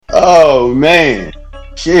Oh man,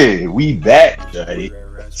 shit, we back, Johnny.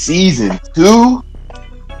 Season 2.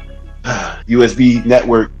 USB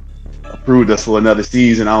Network approved us for another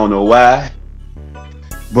season. I don't know why,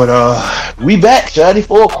 but we back, Johnny.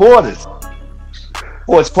 4 quarters.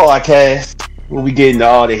 Sports podcast. Where we get into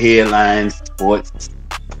all the headlines, sports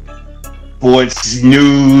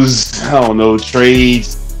news. I don't know,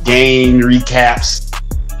 trades, game recaps.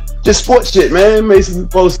 Just sports shit, man. Mason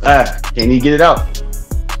post. Can't even get it out.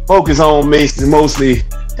 Focus on Mason mostly.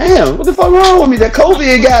 Damn, what the fuck wrong with me? That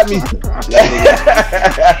COVID got me.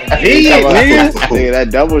 Nigga,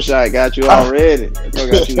 that double shot got you already.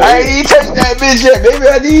 I ain't take that bitch yet. Maybe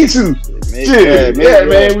I need to. Shit, yeah,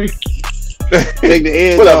 man. We take the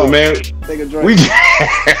edge. What up, man? Take a drink.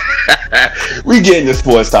 We getting the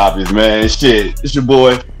sports topics, man. Shit, it's your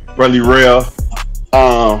boy, Brother Rail.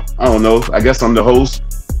 I don't know. I guess I'm the host.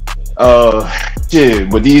 Shit,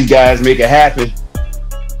 but these guys make it happen.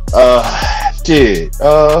 Shit.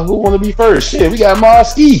 Who want to be first? Shit, we got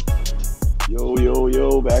Marski. Yo,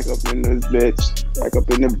 back up in this bitch. Back up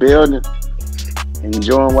in the building.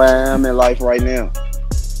 Enjoying where I am in life right now.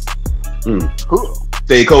 Cool.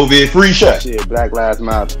 Stay COVID free shot. Shit, Black Lives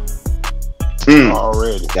Matter.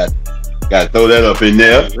 Already. Got to throw that up in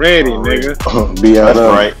there. Ready, nigga. That's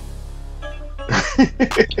right.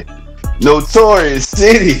 Notorious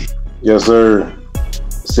City. Yes, sir.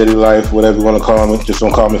 City life, whatever you want to call me. Just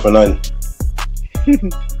don't call me for nothing.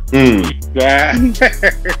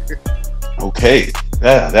 Okay.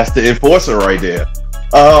 Yeah, that's the enforcer right there.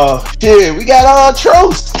 Shit, we got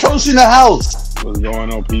Trost in the house. What's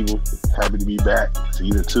going on, people? Happy to be back.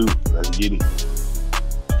 Season 2. Let's get it.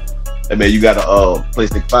 Hey man, you got a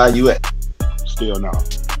place to find you at? Still no.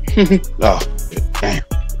 Oh, damn.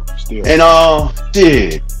 Still. And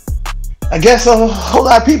shit. I guess a whole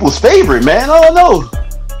lot of people's favorite, man. I don't know.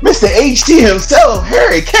 Mr. HT himself,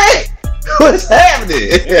 Harry Cat. What's happening?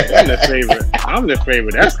 I'm the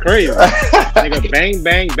favorite. That's crazy. Nigga, bang,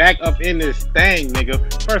 bang, back up in this thing, nigga.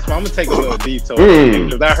 First of all, I'm going to take a little detour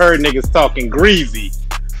because I heard niggas talking greasy.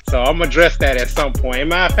 So I'm going to address that at some point. As a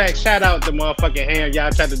matter of fact, shout out to motherfucking Ham.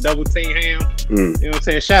 Y'all tried to double team Ham. You know what I'm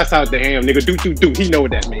saying? Shouts out to Ham, nigga. Do. He know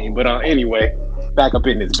what that means. But anyway, back up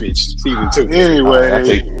in this bitch. Season 2. Anyway. I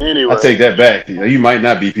take that back. You might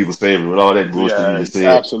not be people's favorite with all that bullshit you just said.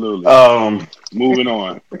 Absolutely. Moving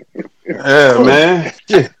on. Yeah, man.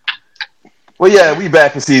 Yeah. Well, yeah, we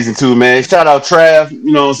back in season 2, man. Shout out Trav,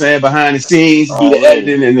 you know what I'm saying, behind the scenes, do the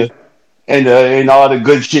editing and all the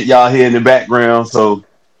good shit y'all hear in the background. So,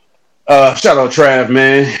 shout out Trav,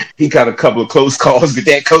 man. He got a couple of close calls with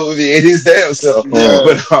that COVID in his damn self. Yeah.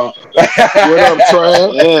 But, what up,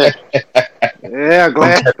 Trav? Yeah,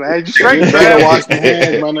 glad you straight. You better wash the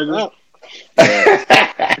hands, my nigga.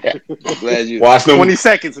 Glad you watch them 20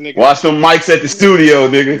 seconds, nigga. Watch them mics at the studio,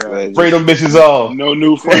 nigga. Spray them bitches off. No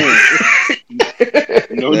new friends.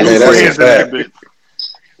 No new friends in that bitch.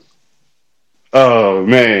 Oh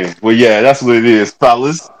man. Well, yeah, that's what it is,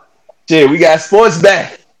 fellas. Shit, we got sports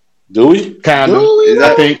back. Do we? Kind of.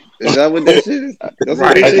 I think. Is that what this is? That's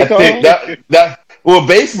Right. what I think that. Well,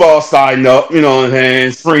 baseball starting up. You know what I'm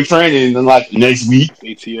saying? Spring training in like next week.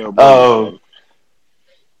 ATL. Bro.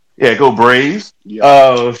 Yeah, go Braves. Yeah.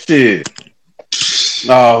 Oh shit.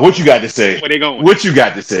 What you got to say? Where they going? What you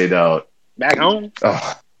got to say, dog? Back home?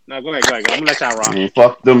 No, go ahead. I'm gonna let y'all rock. Man,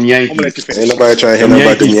 fuck them I'm gonna let you Yankees. finish. Ain't nobody trying to hear nothing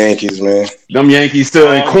about them Yankees, man. Them Yankees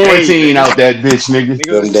still in quarantine out that bitch, nigga.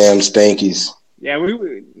 Them damn stankies. Yeah, we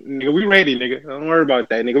ready, nigga. Don't worry about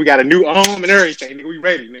that, nigga. We got a new arm and everything, nigga. We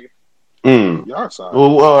ready, nigga. Y'all sorry.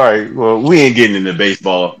 Well, all right. Well, we ain't getting into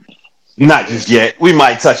baseball. Not just yet. We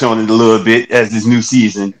might touch on it a little bit as this new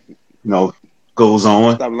season, goes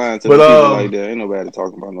on. Stop lying to the people like that. Ain't nobody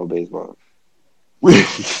talking about no baseball.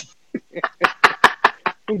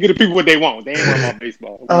 Don't give the people what they want. They ain't worried about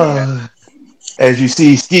baseball. As you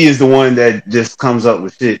see, Ski is the one that just comes up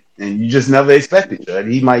with shit, and you just never expect it. Right?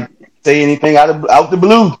 He might say anything out the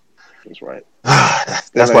blue. That's right.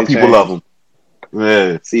 That's why people love him.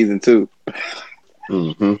 Yeah. Season 2.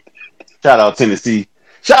 Mm-hmm. Shout out Tennessee.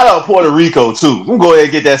 Shout out Puerto Rico too. We'll go ahead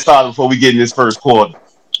and get that started before we get in this first quarter.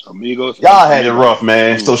 Amigos. Y'all had it rough,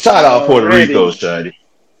 man. So shout out Puerto Rico, Shady.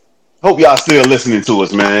 Hope y'all still listening to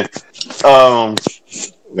us, man.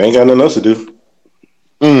 They ain't got nothing else to do.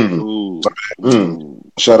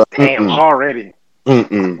 Shout out. Damn, already.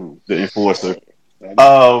 The enforcer.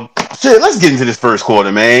 Shit, let's get into this first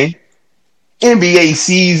quarter, man. NBA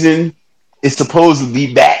season is supposed to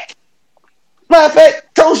be back. Matter of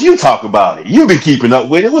fact, Coach, you talk about it. You've been keeping up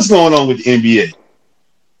with it. What's going on with the NBA?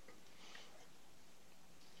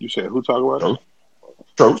 You said who talk about it?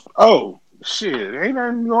 Coach. Oh, Shit, ain't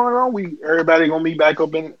nothing going on. Everybody gonna be back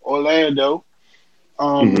up in Orlando.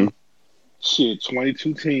 Shit,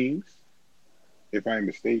 22 teams, if I ain't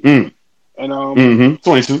mistaken. And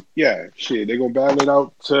 22. yeah, shit, they gonna battle it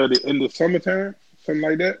out to the end of summertime, something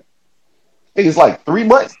like that. I think it's like 3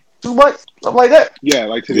 months, 2 months, something like that. Yeah,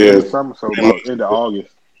 like to the end of summer, so about end of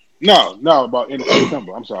August. No, about end of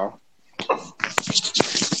September. I'm sorry.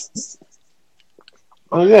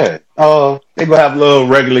 Oh yeah. They gonna have a little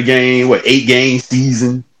regular game, 8-game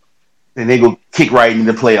season, and they gonna kick right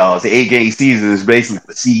into the playoffs. The 8-game season is basically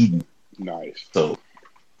for seeding. Nice. So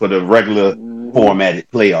for the regular formatted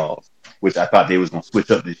playoffs, which I thought they was gonna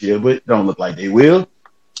switch up this year, but it don't look like they will.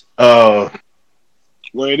 Well,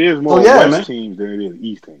 it is more West teams than it is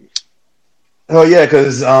East teams. Oh yeah,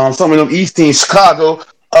 because some of them East teams, Chicago,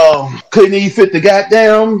 couldn't even fit the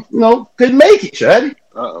goddamn, couldn't make it, Shady.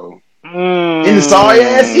 Uh-oh. In the sorry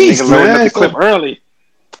ass East, man. The clip early.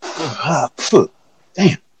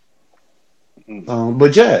 Damn.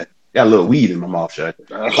 But yeah, got a little weed in my mouth, Shady.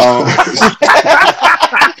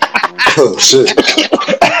 Oh shit.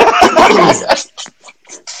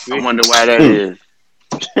 I wonder why that is.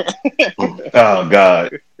 Oh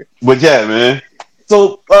God. But yeah, man.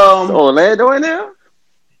 So Orlando in there?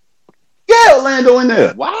 Yeah, Orlando in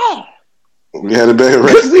there. Wow. We had a better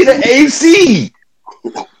Because we the AFC.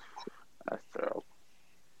 That's terrible.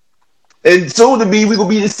 And soon to be, we gonna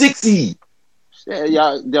be the 6th seed. Yeah,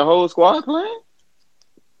 y'all, the whole squad playing?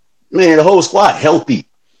 Man, the whole squad healthy.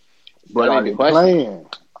 But are they playing?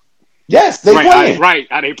 Yes, they playing. Right,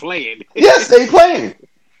 are they playing? Yes, they playing.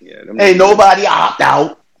 Yeah, ain't nobody opt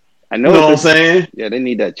out. I know. You know what I'm saying? Yeah, they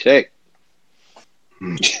need that check.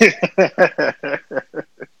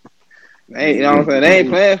 They, you know what I'm saying? They ain't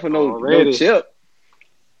playing for no chip.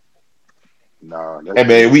 No. Hey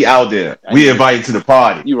man, we out there. We invited to the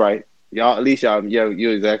party. You right. Y'all, at least y'all,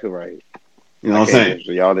 you're exactly right. You know what I'm saying?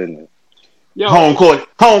 So y'all in there. Yo, home court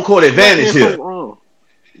advantage here.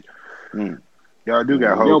 Y'all do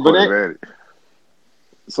got home court advantage.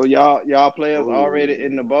 So y'all players already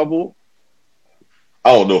in the bubble?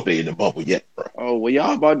 I don't know if they in the bubble yet, bro. Oh, well,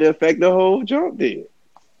 y'all about to affect the whole jump then.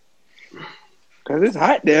 Because it's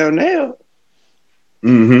hot down there.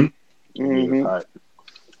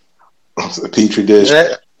 It's a petri dish.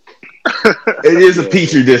 It is a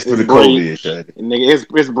petri dish for the COVID, shit. Nigga, it's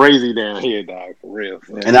brazy down here, dog, for real.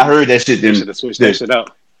 And I heard that shit. They should have switched that shit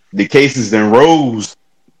up. The cases then rose,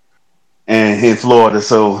 and in Florida,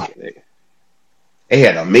 so they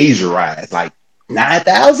had a major rise, like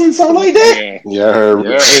 9,000, something like that. Yeah, I heard.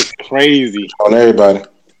 Yeah, it's crazy on everybody.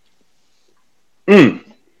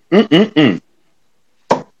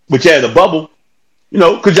 But yeah, the bubble. You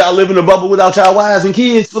know, could y'all live in a bubble without y'all wives and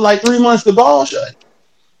kids for like 3 months to ball shut?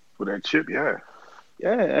 For that chip, yeah.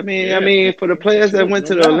 Yeah, I mean, for the players that went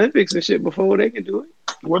to the Olympics and shit before, they can do it.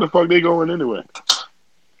 Where the fuck they going anyway?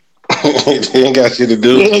 They ain't got shit to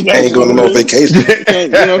do. They ain't going on no vacation. You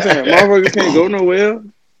know what I'm saying? Motherfuckers can't go nowhere.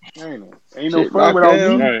 Ain't no fun without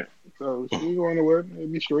me. Right. So she ain't going nowhere. It'll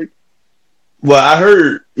be straight. Well, I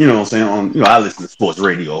heard, you know what I'm saying, I listen to sports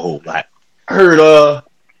radio a whole lot. I heard,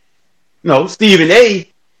 Stephen A.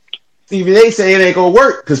 say it ain't gonna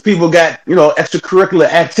work because people got, extracurricular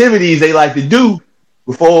activities they like to do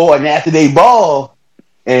before and after they ball.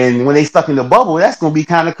 And when they stuck in the bubble, that's gonna be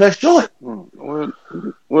kind of cut short. Well,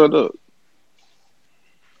 look.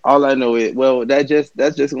 All I know is,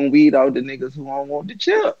 that's just gonna weed out the niggas who don't want the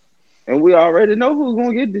chip, and we already know who's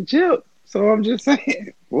gonna get the chip. So I'm just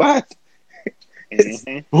saying, what?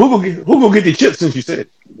 Who gonna get the chip since you said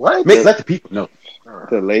it? What? Let the people know.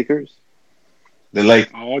 The Lakers. The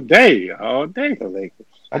Lakers. All day. The Lakers.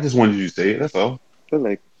 I just wanted you to say it. That's all. The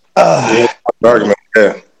Lakers. Argument.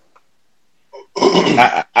 Yeah.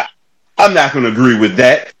 I'm not going to agree with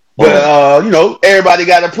that, but everybody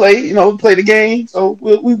got to play the game. So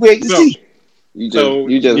we wait to see. You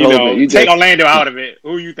take Orlando out of it.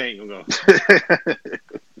 Who you think will go?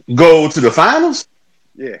 Go to the finals?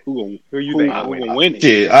 Yeah. Who you think will win it?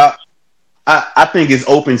 Shit, I think it's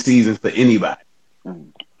open season for anybody.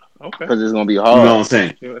 Okay. Because it's gonna be hard. You know what I'm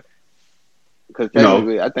saying? Because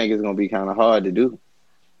technically, I think it's gonna be kind of hard to do.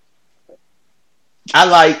 I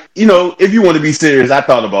like, if you want to be serious, I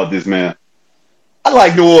thought about this, man. I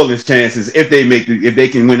like New Orleans' chances if they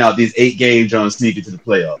can win out these 8 games on sneaking to the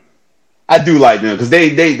playoffs. I do like them because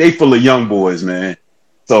they full of young boys, man.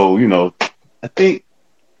 So I think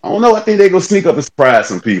they're gonna sneak up and surprise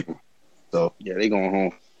some people. So yeah, they going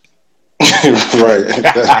home. Right.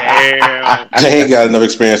 They ain't got enough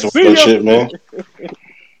experience with that shit, man.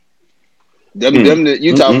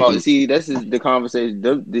 You talking about? See, this is the conversation.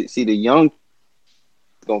 The young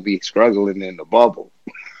gonna be struggling in the bubble.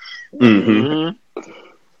 Mm-hmm.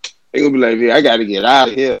 They gonna be like, yeah, I gotta get out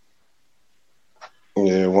of here.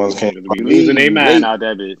 Yeah, ones can't Be losing their mind out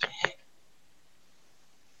that bitch.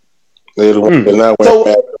 They're the ones that not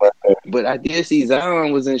wearing masks. But I did see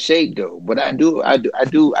Zion was in shape though. But I do.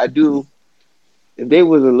 If they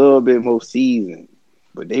was a little bit more seasoned,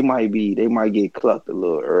 but they might get clucked a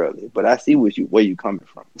little early. But I see where you coming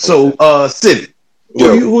from. So, City,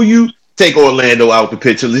 who you take Orlando out the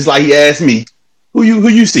picture? It's like he asked me, who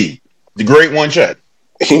you see? The great one shot.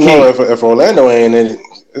 You know, if Orlando ain't in it,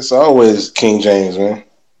 it's always King James, man.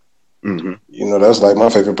 Mm-hmm. You know, that's like my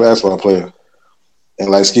favorite basketball player. And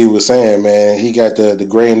like Ski was saying, man, he got the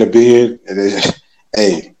gray in the beard.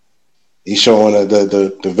 Hey, he's showing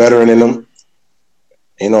the veteran in him.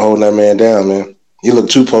 Ain't no holding that man down, man. He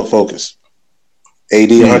looked too focused. AD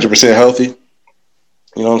 100% healthy.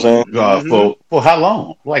 You know what I'm saying? For how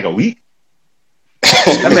long? Like a week?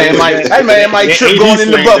 That man might trip going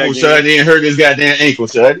in the bubble, son, and hurt his goddamn ankle,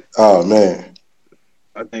 son. Oh man.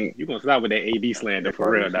 I think you're gonna start with that AD slander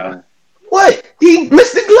for real, dog. What? He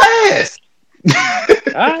missed the glass.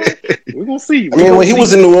 Alright, we're gonna see. I mean, when he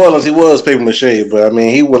was in New Orleans, he was paper mache, but I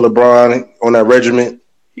mean, he was LeBron on that regiment.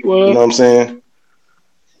 He was. You know what I'm saying?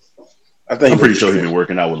 I'm pretty sure he's been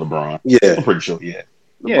working out with LeBron. Yeah, I'm pretty sure. Yeah.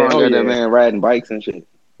 LeBron got that man riding bikes and shit.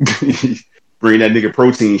 Bring that nigga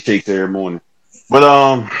protein shakes every morning. But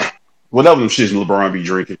whatever them shits LeBron be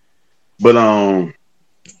drinking. But all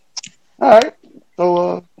right.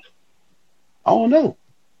 So I don't know.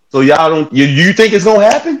 So y'all don't you think it's gonna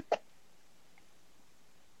happen?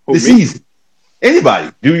 This season.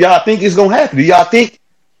 Anybody? Do y'all think it's gonna happen? Do y'all think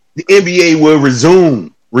the NBA will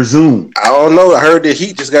resume? I don't know. I heard the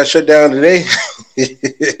Heat just got shut down today.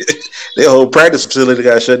 Their whole practice facility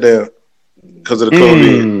got shut down because of the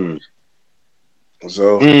COVID.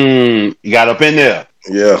 So you got up in there.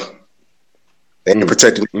 Yeah. They ain't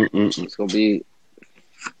protecting. It's gonna be.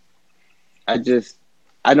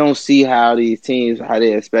 I don't see how these teams how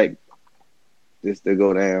they expect this to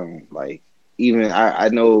go down. Like even I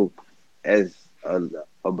know as a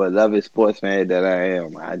beloved sports fan that I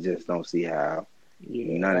am, I just don't see how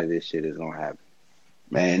none of this shit is gonna happen.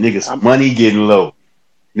 Man, niggas money getting low.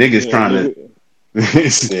 Niggas trying to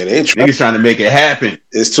niggas trying to make it happen.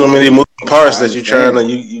 There's too many moving parts that you trying to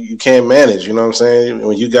you can't manage. You know what I'm saying?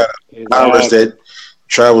 When you got a virus that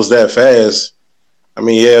travels that fast, I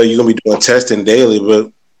mean, yeah, you're gonna be doing testing daily,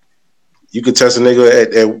 but you could test a nigga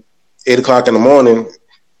at 8 o'clock in the morning,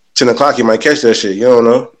 10 o'clock, you might catch that shit. You don't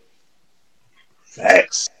know.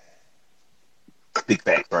 Facts. Big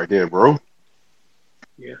facts right there, bro.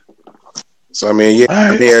 Yeah. So I mean,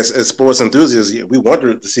 I mean, as sports enthusiasts, we want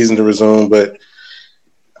the season to resume, but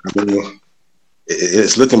I mean,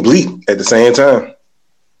 it's looking bleak at the same time.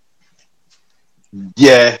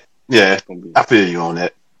 Yeah, I feel you on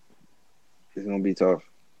that. It's gonna be tough.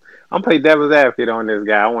 I'm playing devil's advocate on this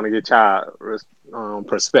guy. I want to get y'all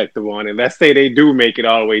perspective on it. Let's say they do make it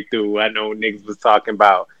all the way through. I know niggas was talking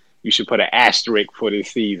about you should put an asterisk for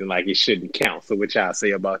this season, like it shouldn't count. So what y'all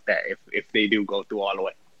say about that if they do go through all the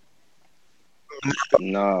way?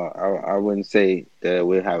 No, I wouldn't say that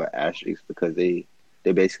we'll have an asterisk because they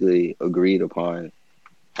basically agreed upon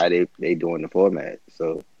how they doing the format.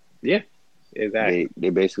 So yeah, exactly. They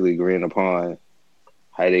basically agreeing upon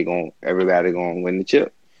how everybody gonna win the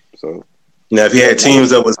chip. So now, if you had teams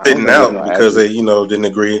that was sitting out because they didn't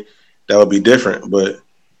agree, that would be different. But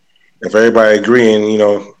if everybody agreeing,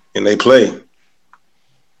 and they play,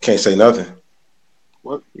 can't say nothing.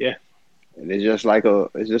 Well, yeah. And it's just like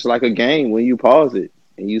a game when you pause it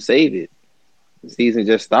and you save it. The season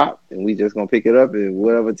just stopped, and we just gonna pick it up and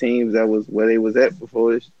whatever teams that was where they was at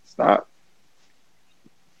before it stopped.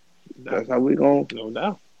 That's how we gonna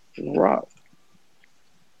rock.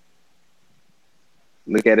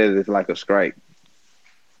 Look at it as like a strike,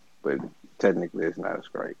 but technically it's not a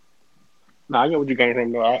strike. No, I get what you came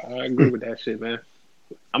from though. I agree with that shit, man.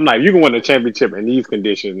 I'm like, you can win a championship in these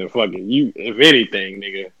conditions and fucking you, if anything,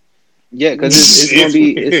 nigga. Yeah, because it's gonna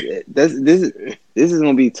be this is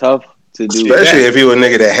gonna be tough to do, especially if you're a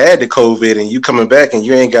nigga that had the COVID and you coming back and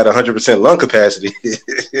you ain't got 100% lung capacity.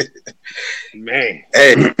 Man,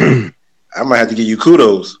 hey, I might have to give you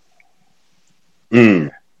kudos.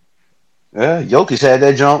 Yeah, Jokic had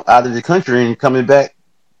that jump out of the country and coming back.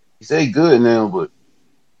 He said good now, but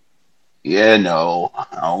no,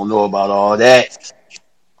 I don't know about all that.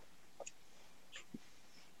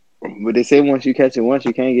 But they say once you catch it once,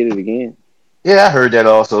 you can't get it again. Yeah, I heard that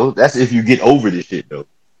also. That's if you get over this shit, though.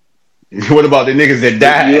 What about the niggas that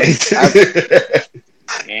died?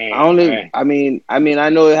 I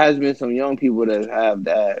know it has been some young people that have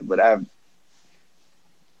died, but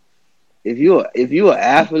if you're an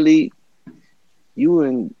athlete, if you're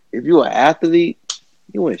an athlete,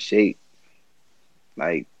 you in shape.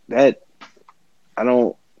 Like that, I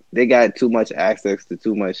don't. They got too much access to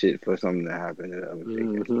too much shit for something to happen.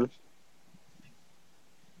 Mm-hmm.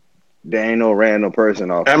 There ain't no random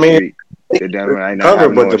person off I the mean, street. That ain't cover,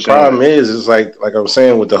 having but no the insurance. problem is like I was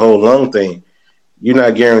saying with the whole lung thing, you're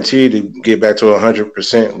not guaranteed to get back to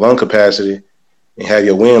 100% lung capacity and have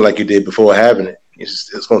your win like you did before having it.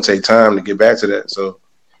 It's going to take time to get back to that. So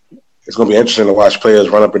it's going to be interesting to watch players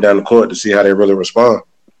run up and down the court to see how they really respond.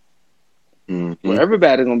 Mm-hmm. Well,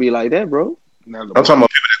 everybody's gonna be like that, bro. I'm talking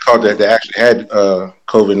about people that actually had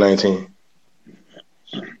COVID-19.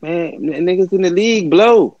 Man, niggas in the league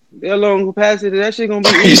blow. Their lung capacity, that shit gonna be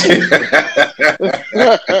easy.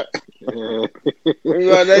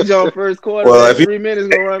 That jump first quarter, Well, 3 minutes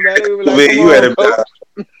gonna run back. They gonna be like, come you had on, coach.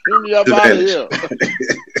 Get me up out of here.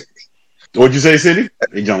 What'd you say, City?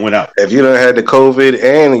 They jump went out. If you don't had the COVID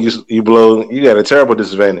and you blow, you got a terrible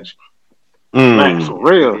disadvantage. Man, for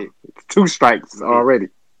real. 2 strikes already.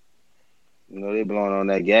 You know, they blowing on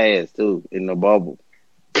that gas too in the bubble.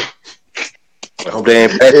 I hope they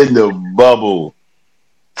ain't In the bubble.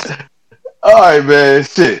 All right, man.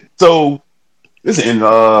 Shit. So listen,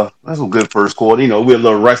 that's a good first quarter. You know, we're a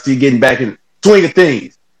little rusty, getting back in swing of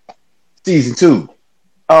things. Season 2.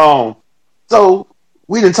 So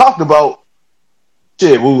we done talked about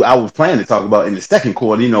shit. I was planning to talk about in the second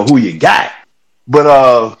quarter. You know who you got, but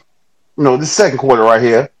you know this second quarter right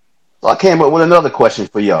here. So I came up with another question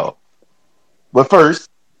for y'all. But first,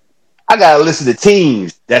 I gotta list the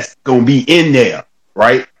teams that's gonna be in there,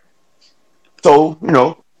 right? So, you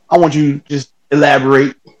know, I want you to just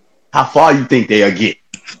elaborate how far you think they'll get.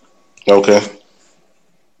 Okay.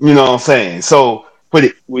 You know what I'm saying? So put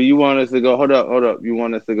it. Well, you want us to go? Hold up. You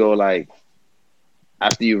want us to go like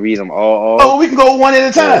after you read them all? Oh, we can go one at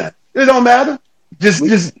a time. It don't matter. Just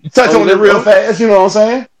touch on it real fast. You know what I'm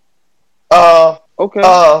saying? Okay.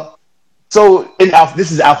 So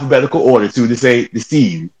this is alphabetical order too. This ain't the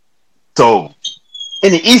seed. So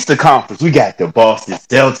in the Eastern Conference, we got the Boston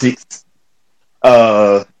Celtics.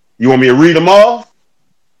 You want me to read them all?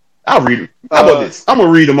 I'll read them. How about this? I'm gonna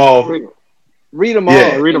read them all. Read them all.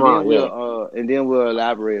 Yeah. Read them all. And then we'll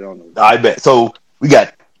elaborate on them. I bet. So we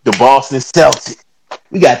got the Boston Celtics.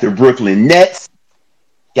 We got the Brooklyn Nets.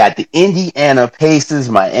 Got the Indiana Pacers,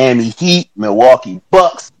 Miami Heat, Milwaukee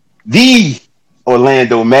Bucks, the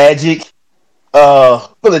Orlando Magic,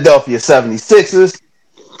 Philadelphia 76ers,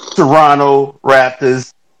 Toronto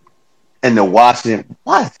Raptors, and the Washington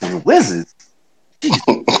Wizards.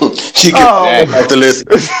 She can have to listen.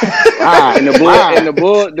 And the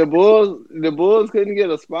Bulls couldn't get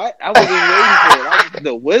a spot. I was just waiting for it.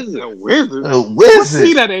 The Wizards. The Wizards.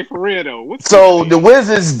 See that ain't for real though. So the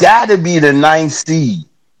Wizards got to be the 9th seed.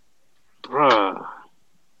 Bruh.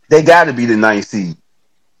 They got to be the 9th seed.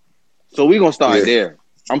 So we're gonna start there.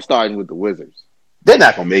 I'm starting with the Wizards. They're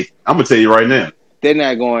not gonna make it. I'm gonna tell you right now. They're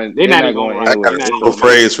not going. They're not going I got anywhere. a little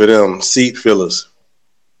phrase for them: seat fillers.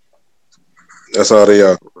 That's all they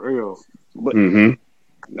are. For real. But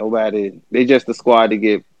nobody. They just a squad to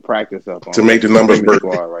get practice up on. To make the numbers work.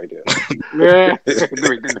 Squad right there. Yeah, it's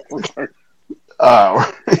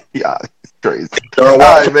crazy. All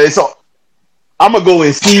right, man. So I'm gonna go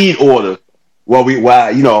in seed order while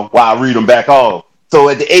I read them back off. So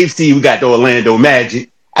at the 8th seed, we got the Orlando Magic.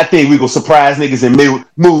 I think we gonna surprise niggas and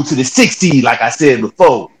move to the 6th seed, like I said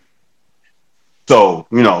before. So,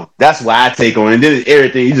 you know, that's why I take on it. And then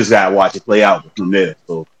everything, you just gotta watch it play out from there.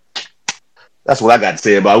 So that's what I got to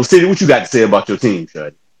say about it. City, what you got to say about your team,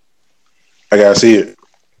 Shud? I gotta see it.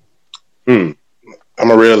 I'm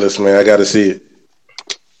a realist, man. I gotta see it.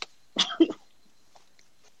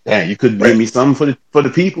 Damn, you could give me something for the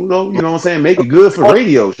people, though. You know what I'm saying? Make it good for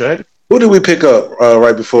radio, Shud. Who did we pick up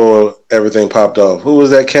right before everything popped off? Who was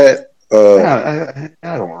that cat? I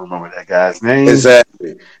don't remember that guy's name.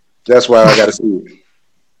 Exactly. That's why I gotta see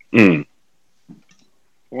it.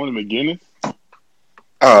 One of McGinnis.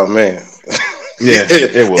 Oh man. Yeah,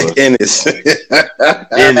 it was. Ennis.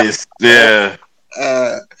 Yeah.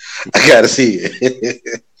 I gotta see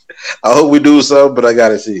it. I hope we do something, but I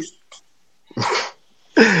gotta see it.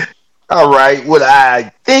 All right. What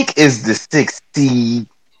I think is the 6th seed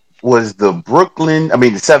was the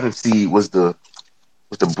 7th seed was the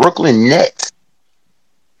Brooklyn Nets.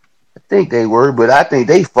 I think they were, but I think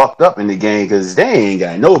they fucked up in the game because they ain't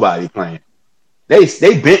got nobody playing. They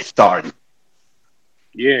bench starting.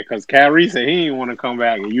 Yeah, because Kyrie said he didn't want to come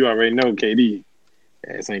back, and you already know KD.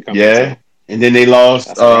 Ain't coming back. And then they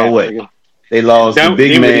lost. They lost the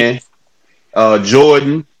big man,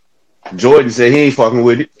 Jordan. Jordan said he ain't fucking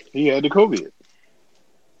with it. He had the COVID.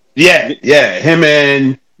 Yeah. Him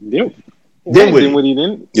and Yep. Dinwiddie. Dinwiddie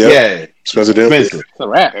didn't. Yep. Yeah, Spencer Dinwiddie. Spencer. It's a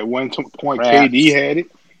wrap. At one point, Raps. KD had it.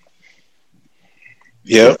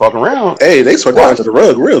 Yep. Fuck around. Hey, they swept down to the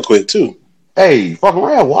rug real quick too. Hey, fuck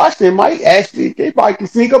around. Washington might actually, they probably can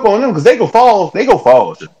sneak up on them because they go fall. They go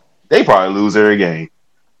fall. They probably lose every game.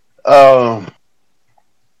 Now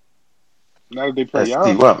that they play Let's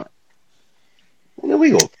see y'all. what. Man, we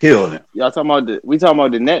gonna kill them. Y'all talking about we talking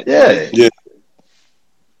about the Nets? Yeah. Yeah.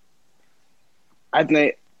 I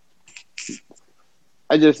think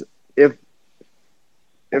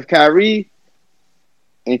if Kyrie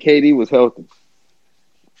and KD was healthy,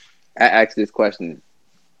 I asked this question: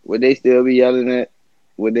 would they still be yelling at?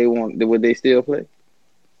 Would they still play?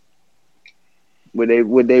 Would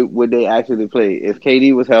they actually play if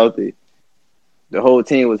KD was healthy? The whole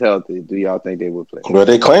team was healthy. Do y'all think they would play? Well,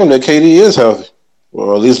 they claim that KD is healthy,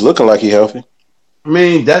 or at least looking like he's healthy. I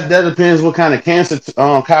mean, that depends what kind of cancer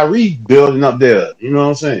Kyrie building up there. You know what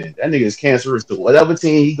I'm saying? That nigga is cancerous to whatever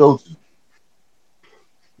team he goes to.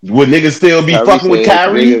 Would niggas still be Kyrie fucking with said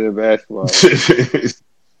Kyrie? it's bigger than basketball.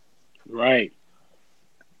 Right.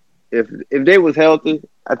 If they was healthy,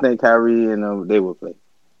 I think Kyrie and they would play.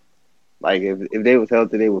 Like if they was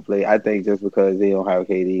healthy, they would play. I think just because they don't have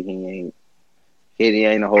KD, KD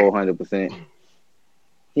ain't a whole 100%.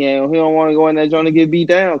 He don't want to go in that joint and get beat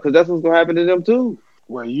down because that's what's gonna happen to them too.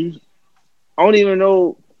 Well, I don't even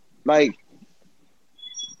know, like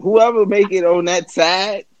whoever make it on that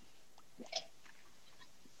side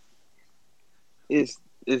is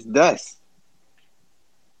dust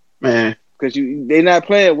Man, because they not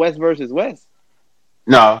playing West versus West.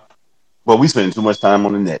 no. But we spend too much time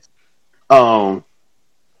on the Nets.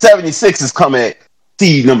 76ers come at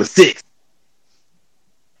seed number 6.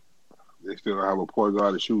 they still don't have a point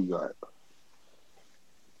guard and shoot guard.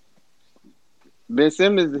 Ben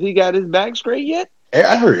Simmons, he got his back straight yet?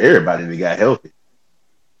 I heard everybody that got healthy.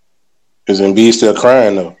 Is Embiid still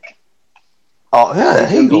crying though? Oh yeah,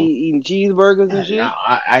 He be eating cheeseburgers and shit.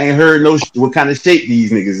 I ain't heard what kind of shape these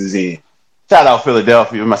niggas is in. Shout out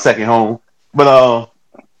Philadelphia, my second home. But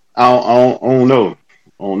I don't know.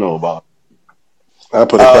 I don't know about. I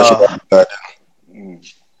put a pressure on that.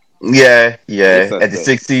 Yeah. At the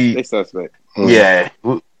 6 seed. They suspect. Yeah,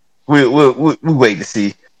 we wait to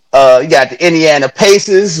see. You got the Indiana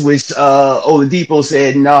Pacers, which Oladipo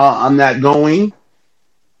said, "No, I'm not going."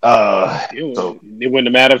 So It wouldn't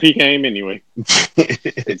have mattered if he came anyway.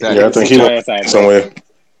 Exactly. Yeah, I think he went somewhere.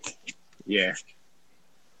 Yeah.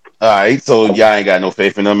 all right, so y'all ain't got no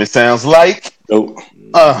faith in them. It sounds like. Nope.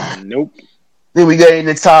 Nope. Then we got in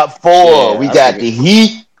the top 4. Yeah, we I got think the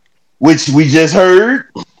Heat, which we just heard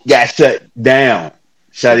got shut down.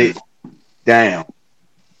 Shut it down.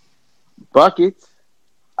 Buckets.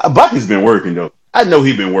 Bucky's been working though. I know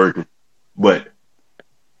he's been working, but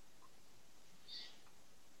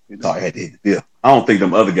I had to hit the bill. I don't think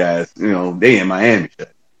them other guys, they in Miami.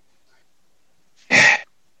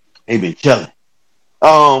 They been chilling.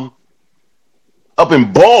 Up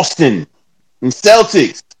in Boston, in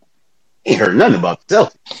Celtics, ain't heard nothing about the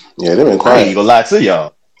Celtics. Yeah, they've been I ain't quiet. gonna lie to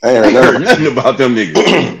y'all. I ain't I ain't heard heard nothing. nothing about them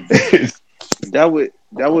niggas.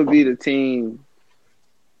 That would be the team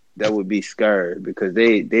that would be scared because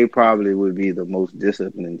they probably would be the most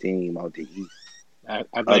disciplined team out the East. I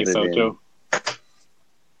think so too.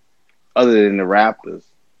 Other than the Raptors.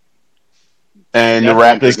 And the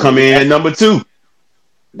That's Raptors come in at number 2.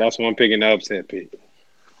 That's one picking the upset pick.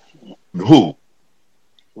 Who?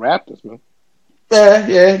 Raptors, man.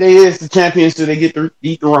 Yeah, they is the champions, so they get to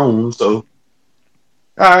eat the Rome. So,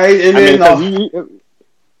 all right, and then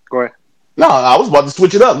go ahead. no, I was about to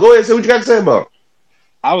switch it up. Go ahead, say what you got to say about it.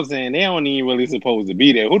 I was saying they don't even really supposed to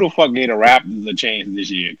be there. Who the fuck gave the Raptors a chance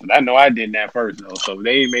this year? Because I know I did that first though. So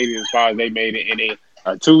they made it as far as they made it, and they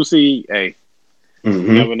a 2 seed. Hey, you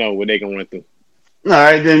never know what they can run through. All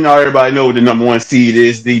right, then everybody know what the number 1 seed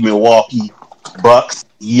is. The Milwaukee Bucks.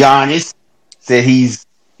 Giannis said he's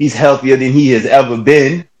healthier than he has ever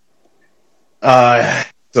been.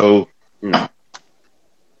 So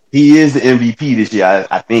he is the MVP this year.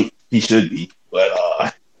 I think he should be, but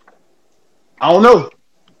I don't know.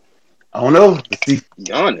 Let's see.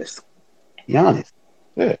 Giannis. Yeah,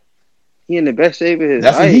 He in the best shape of his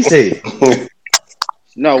that's life. what he said.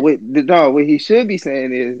 No, what he should be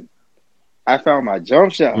saying is, I found my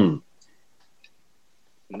jump shot.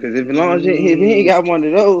 Because if he ain't got one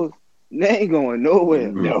of those, they ain't going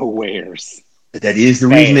nowhere. Nowheres. That is the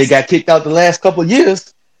reason they got kicked out the last couple of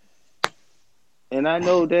years. And I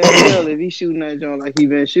know damn well if he's shooting that joint like he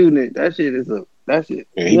been shooting it, that shit is a that shit.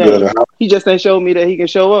 Yeah, he just ain't showed me that he can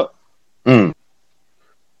show up. All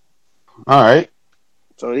right.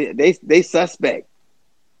 So they suspect.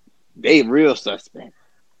 They real suspect.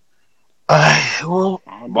 Well,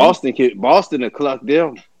 Boston will cluck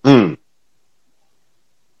them.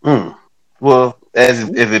 Well, as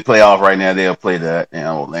if it play off right now, they'll play the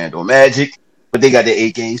Orlando Magic, but they got the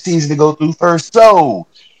 8-game season to go through first. So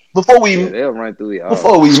bey'll run through y'all.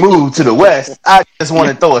 Before we move to the West, I just want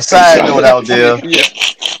to throw a side note out there. Yeah.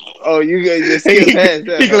 Oh, you guys just skip past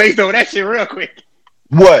that. He glazed over that shit real quick.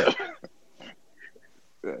 What?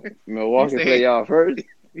 Milwaukee play y'all first.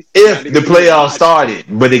 If the playoffs started,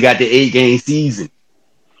 but they got the 8-game season.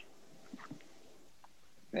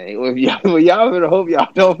 Hey, well, y'all better hope y'all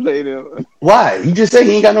don't play them. Why? He just said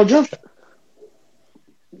he ain't got no jump shot.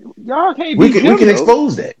 Y'all can't. We can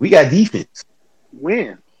expose that. We got defense.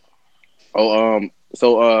 When? Oh,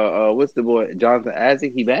 so what's the boy Jonathan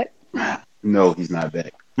Isaac? He back? No, he's not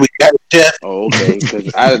back. We got Jeff. Oh, okay.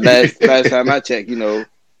 Because last time I checked,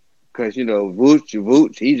 because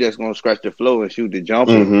Vooch, he just gonna scratch the floor and shoot the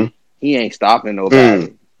jumper. Mm-hmm. He ain't stopping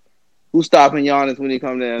nobody. Who's stopping Giannis when he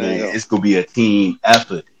come down? Man, it's gonna be a team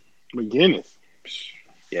effort. McGinnis.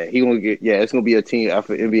 Yeah, it's gonna be a team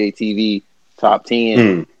effort. NBA TV top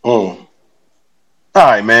 10. All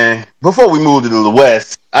right, man. Before we move to the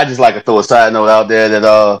West, I just like to throw a side note out there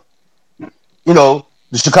that the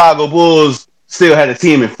Chicago Bulls still had a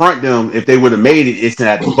team in front of them. If they would have made it, it's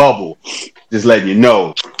at the bubble. Just letting you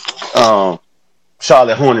know.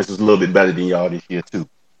 Charlotte Hornets was a little bit better than y'all this year too.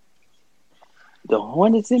 The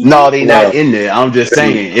Hornets in No, they not in there. I'm just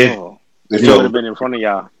saying if they would have been in front of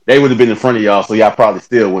y'all. They would have been in front of y'all, so y'all probably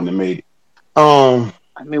still wouldn't have made it.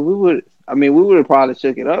 We would have probably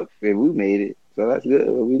shook it up if we made it. So that's good.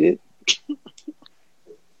 What we did.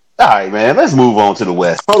 All right, man. Let's move on to the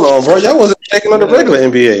West. Hold on, bro. Y'all wasn't checking on the regular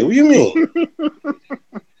NBA. What do you mean?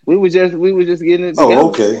 we were just getting it together. Oh,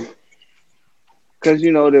 okay. Because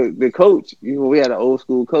the coach, we had an old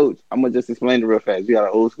school coach. I'm gonna just explain it real fast. We had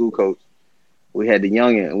an old school coach. We had the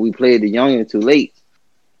youngin, and we played the youngin too late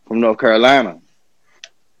from North Carolina.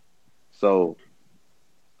 So,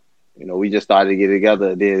 we just started to get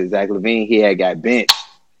together. Then Zach LaVine, he had got benched.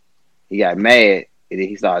 He got mad, and then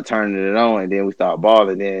he started turning it on, and then we started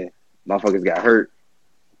balling. Then motherfuckers got hurt.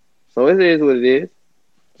 So it is what it is.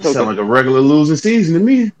 Sounds like a regular losing season to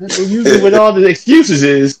me. That's what usually what all the excuses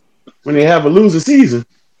is when they have a losing season.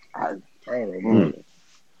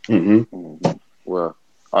 Well,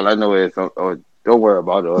 all I know is, don't worry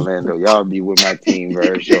about Orlando. Y'all be with my team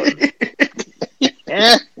very shortly.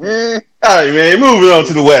 All right, man. Moving on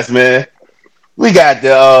to the West, man. We got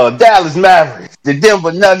the Dallas Mavericks, the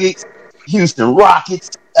Denver Nuggets, Houston Rockets,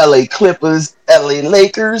 LA Clippers, LA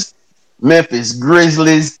Lakers, Memphis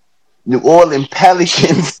Grizzlies, New Orleans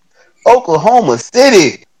Pelicans, Oklahoma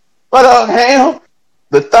City. What up, Ham?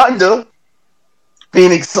 The Thunder,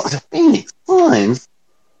 Phoenix Suns,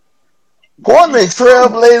 Portland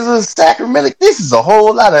Trailblazers, Sacramento. This is a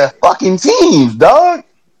whole lot of fucking teams, dog.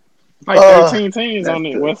 Like 13 teams on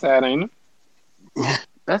the West Side, ain't it?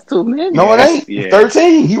 That's too many. No, it ain't. Yeah.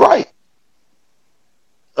 13. You right.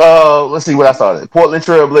 Let's see what I saw. Portland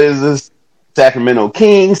Trailblazers, Sacramento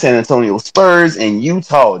Kings, San Antonio Spurs, and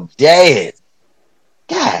Utah Jazz.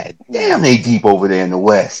 God damn, they deep over there in the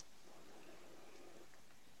West.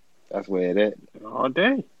 That's where it is. All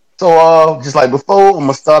day. So, just like before, I'm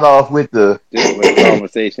gonna start off with the. This is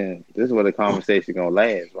where the conversation gonna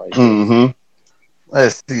last, right? Mm-hmm.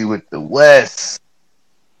 Let's see with the West.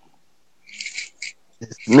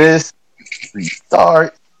 Dismiss.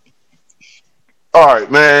 Restart. All right,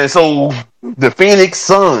 man. So the Phoenix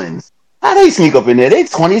Suns, how they sneak up in there? They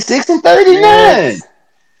 26 and 39.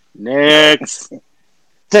 Next.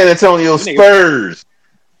 San Antonio Spurs.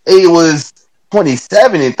 It was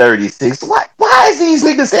 27 and 36. Why is these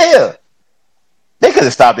niggas here? They could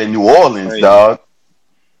have stopped at New Orleans, dog.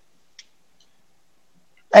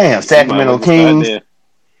 Damn, Sacramento Kings,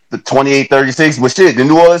 the 28-36. But shit, the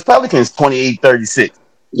New Orleans Pelicans, 28-36.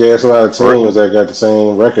 Yeah, it's a lot of teams that got the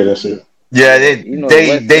same record and shit. Yeah,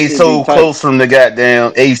 they so close from the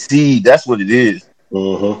goddamn AC. That's what it is.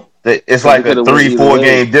 Mm-hmm. It's like a 3-4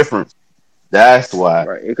 game difference. That's why.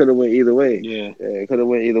 Right. It could have went either way. Yeah. It could have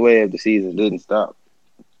went either way if the season didn't stop.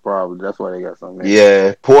 Probably. That's why they got something.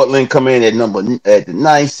 Yeah. Portland come in at the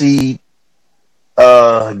 9th seed.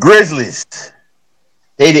 Grizzlies.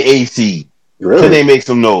 They the 8th seed. Really? Can they make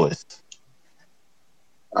some noise?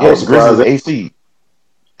 I was surprised. Grizzlies 8th seed.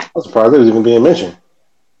 I was surprised it was even being mentioned.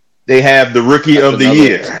 They have the rookie of the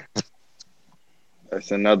year.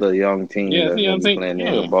 That's another young team that's playing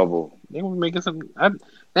in the bubble. They gonna make it some.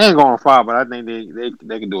 They ain't going far, but I think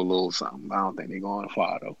they can do a little something. I don't think they're going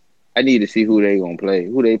far though. I need to see who they gonna play.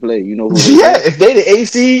 Who they play? You know who? Yeah, if they the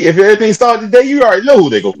AC, if everything started today, you already know who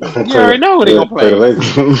they gonna play. You already know who they gonna play.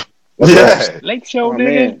 Yeah, Lake Show, Oh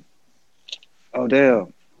nigga. man. Oh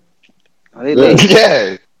damn. Are they Yeah.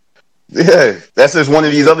 late? yeah. That's just one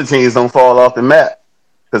of these other teams don't fall off the map.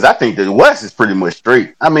 Because I think the West is pretty much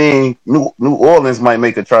straight. I mean, New Orleans might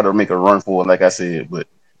try to make a run for it, like I said, but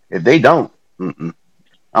if they don't, I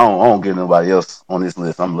don't get nobody else on this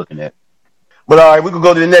list I'm looking at. But all right, we can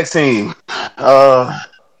go to the next team.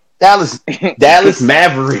 Dallas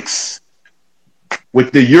Mavericks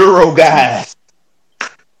with the Euro guys.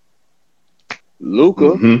 Luca.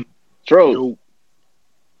 Mm-hmm. Tro.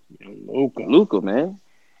 Luca, man.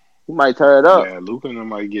 He might turn it up. Yeah, Luka and them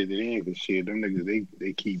might get it in because shit, them niggas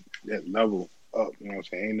they keep that level up. You know what I'm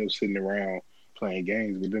saying? Ain't no sitting around playing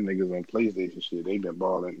games with them niggas on PlayStation shit. They been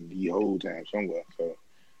balling the whole time somewhere. So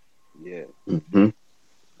Yeah. Mm-hmm.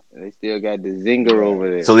 They still got the zinger over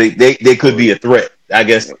there. So they could be a threat. I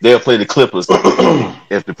guess they'll play the Clippers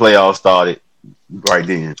if the playoffs started right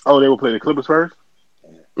then. they will play the Clippers first.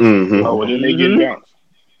 Mm-hmm. Oh, well then they get bounced.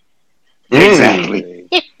 Exactly.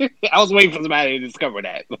 I was waiting for somebody to discover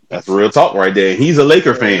that. That's real talk right there. He's a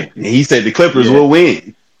Laker fan, and he said the Clippers Yeah. will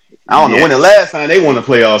win. I don't know when the last time they won a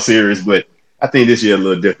playoff series, but I think this year a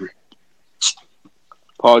little different.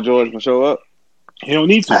 Paul George will show up. He don't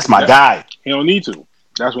need to. That's my guy. He don't need to.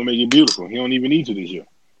 That's what make it beautiful. He don't even need to this year.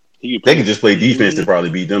 He They can just play defense to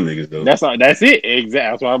probably beat them niggas though. That's it. Exactly.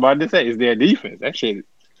 That's what I'm about to say. It's their defense. That shit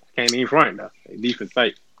can't even front though. Their defense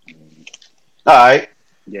tight. All right.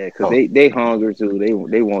 Yeah, because they hungry too.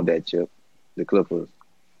 They want that chip. The Clippers.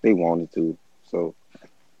 They want it too. So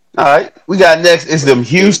All right. We got next is them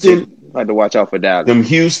Houston. I had to watch out for Dallas. Them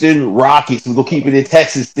Houston Rockets. We're gonna keep it in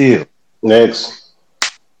Texas still. Next.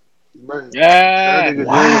 Yeah.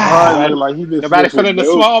 Wow. Like he been Nobody feeling the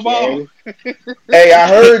small ball. Hey, I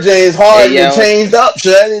heard James Harden Yeah. changed up,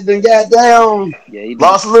 shut then got down. Yeah, he did.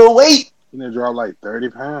 Lost a little weight. He done dropped like 30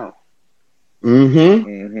 pounds. Mm-hmm.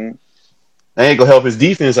 Mm-hmm. That ain't gonna help his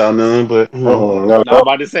defense out none, but No. No, I'm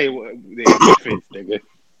about to say their defense, nigga.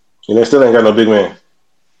 And they still ain't got no big man.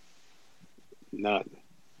 None.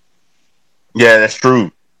 yeah, that's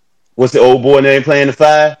true. What's the old boy name playing the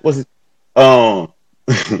five? What's it?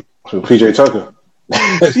 PJ Tucker.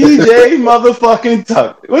 PJ motherfucking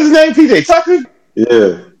Tucker. What's his name? PJ Tucker?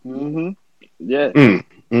 Yeah. Mm-hmm. Yeah. Mm.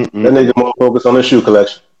 That nigga more focused on his shoe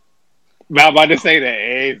collection. I'm about to say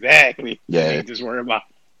that. Exactly. Yeah. Just worry about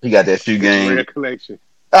He got that shoe game. real collection.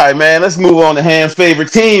 All right, man. Let's move on to Ham's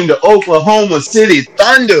favorite team, the Oklahoma City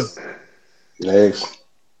Thunder. Next.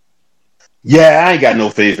 Yeah, I ain't got no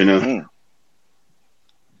faith in them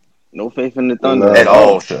No faith in the Thunder No. at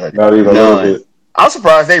all, Shuddy. Not even a None. little bit. I'm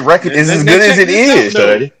surprised they record is as Let's good as check it this out, is,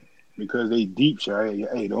 though. Shuddy. Because they deep, Shady.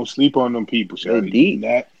 Hey, don't sleep on them people, Shady. deep.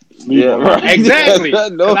 Not sleep Yeah, on right. them. Exactly.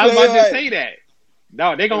 'Cause No, I was about they to say that.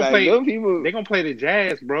 No, they gonna like, play. them people. They gonna play the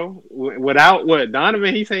Jazz, bro. Without what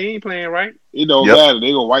Donovan, he say he ain't playing right. It don't Yep. matter.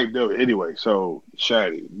 They gonna wipe them anyway. So,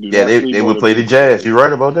 Shady. Yeah, they would play the Jazz. You're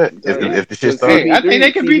right about that. If the shit started. I think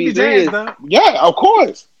they can beat the Jazz, though. Yeah, of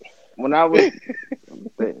course. When I was,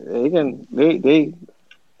 they can't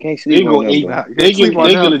They sleep go on eight. them. Though. They sleep can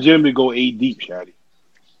on them. legitimately go 8 deep, Shady.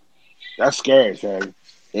 That's scary, Shady.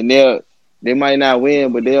 And they might not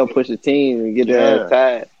win, but they'll push the team and get their ass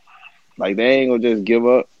tied. Like they ain't gonna just give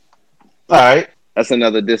up. All right. That's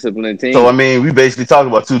another disciplined team. So I mean, we basically talking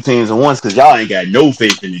about two teams at once because y'all ain't got no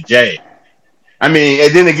faith in the Jazz. I mean,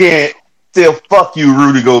 and then again, still fuck you,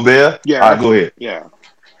 Rudy Gobert. Yeah. All right, go ahead. Yeah.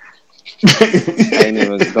 I ain't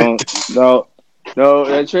even no,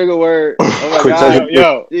 that trigger word. Oh my Quick god, second.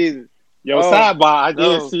 Yo, Jesus. sidebar. I did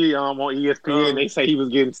no. see on ESPN. They say he was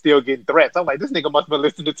still getting threats. I'm like, this nigga must have been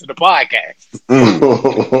listening to the podcast.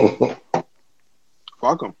 Mm.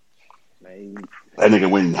 Fuck them. Man, That nigga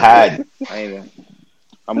went and hiding.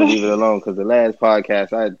 I'm gonna leave it alone because the last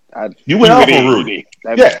podcast, I You went off on Rudy.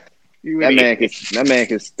 that, Yeah.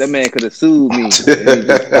 that man could have sued me. And he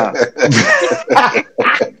just stopped.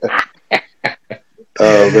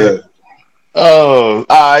 Oh man. Oh,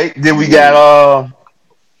 all right. Then we got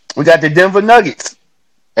the Denver Nuggets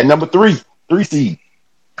at number 3 seed.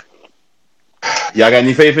 Y'all got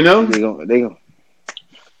any faith in them? They gonna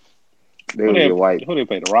get wiped. Who they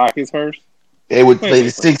play? The Rockets first. They would play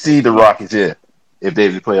the 6 seed, the Rockets, yeah. If they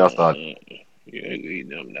the playoffs started. Yeah,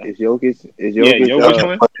 them now. Is Jokic? Jokic.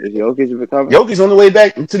 Is Jokic recovering? Joki's on the way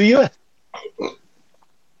back to the U.S.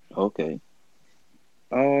 Okay.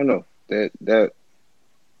 I don't know that.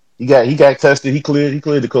 He got tested. He cleared the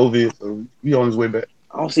COVID, so he on his way back.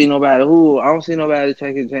 I don't see nobody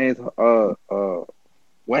checking James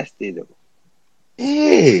Westy though.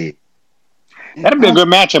 Yeah. That'd be a good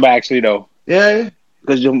matchup, actually, though. Yeah.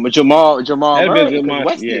 Because Jamal That'd Murray, been because Jamal.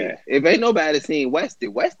 Weston. Yeah. If ain't nobody seen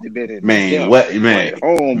Weston been in the Man, gym, what man,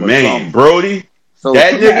 home or man, something. Brody, So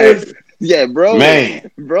that nigga, yeah, Brody.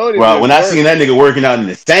 man. Brody. Well, when I seen that nigga working out in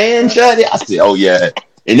the sand, shawty, I said, "Oh yeah."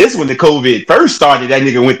 And this when the COVID first started, that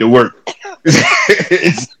nigga went to work.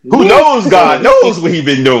 Who knows? God knows what he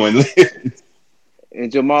been doing.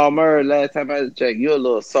 And Jamal Murray, last time I checked, you're a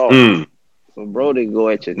little soft. So Brody go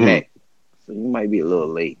at your neck. So you might be a little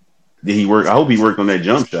late. Did he work? I hope he worked on that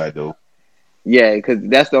jump shot though. Yeah, because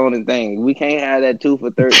that's the only thing. We can't have that 2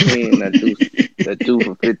 for 13, that 2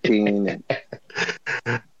 for 15, and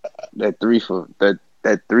that 3 for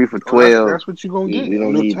 12. That's what you gonna get. We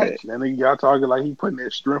don't need that. That nigga y'all talking like he putting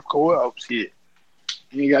that strength core up shit.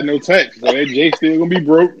 He ain't got no touch, so that Jake still gonna be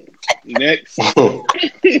broke. Next. All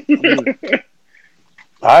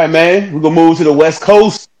right, man. We're gonna move to the West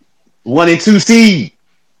Coast. 1 and 2 seed.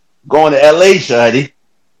 Going to LA, shawty.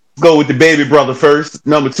 Let's go with the baby brother first.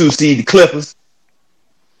 Number 2 seed, the Clippers.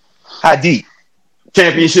 How deep?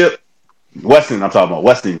 Championship. Western, I'm talking about.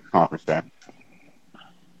 Western Conference champion.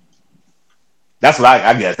 That's what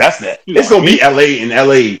I guess. That's that. It's gonna be LA and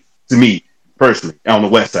LA to me, personally, on the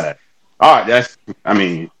west side. All right, that's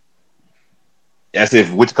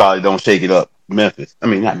if which college don't shake it up. Memphis. I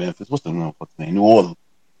mean, not Memphis. What's the motherfucking name? New Orleans.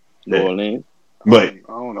 New Orleans. But I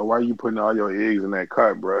don't know why you putting all your eggs in that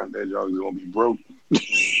cart, bro. That y'all gonna be broke.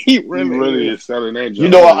 He really is selling that. You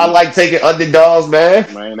know, I like taking underdogs,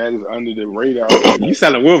 man. Man, that is under the radar. You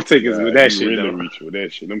selling wolf tickets with that shit, really though. reach with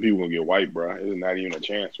that shit. Them people gonna get white, bro. There's not even a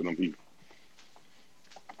chance for them people.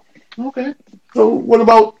 Okay. So what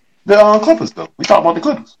about the Clippers, though? We talking about the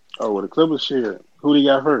Clippers. Oh, well, the Clippers shit. Who they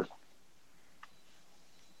got first?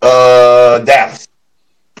 Dallas.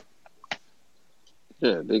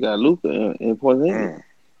 Yeah, they got Luka in Porzingis.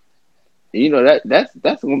 You know that's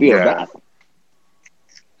gonna be a battle.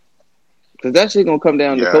 Because that shit gonna come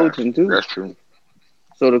down to coaching too. That's true.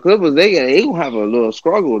 So the Clippers, they gonna have a little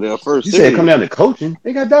struggle their first. You said come down to coaching.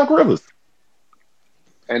 They got Doc Rivers,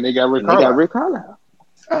 and they got Rick Carlisle. They got Rick Carlisle.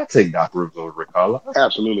 I'll take Doc Rivers over Rick Carlisle.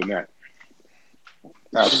 Absolutely not.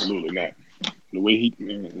 Absolutely not. The way he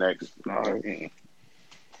next.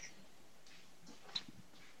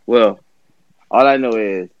 Well, all I know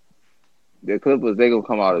is the Clippers, they gonna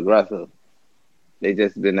come out aggressive. They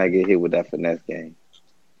just did not get hit with that finesse game.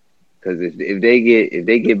 Because if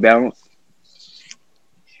they get bounced,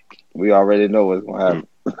 we already know what's gonna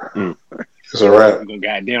happen. It's a wrap. We're gonna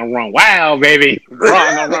goddamn run wild, baby.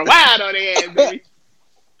 Run wild on the ass, baby.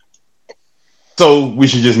 So we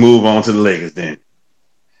should just move on to the Lakers then.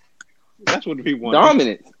 That's what the people want.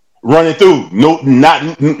 Dominant. Running through. No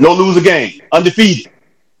lose a game. Undefeated.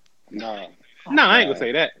 No, I ain't gonna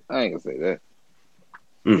say that. I ain't gonna say that.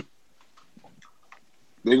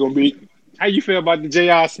 They're gonna be. How you feel about the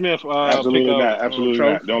J.R. Smith? Absolutely not. Absolutely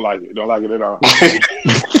not. Don't like it. Don't like it at all.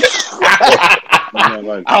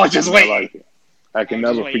 I was just waiting. Like it. I can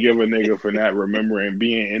never forgive a nigga for not remembering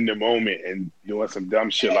being in the moment and doing some dumb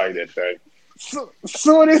shit like that thing.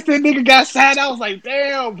 Soon as that nigga got signed, I was like,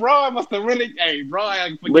 "Damn, bro, I must have really." Hey, bro,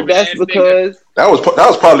 I but that's because that was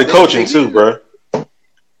probably coaching too, bro.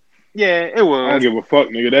 Yeah, it was. I don't give a fuck,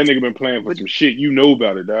 nigga. That nigga been playing for some shit. You know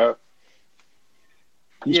about it, dog.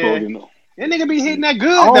 You supposed to know. That nigga be hitting that good,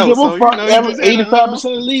 I don't give a fuck. 85% of the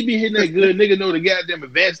league be hitting that good. Nigga know the goddamn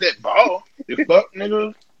advance that ball. The fuck,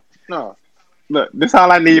 nigga? No. Look, this is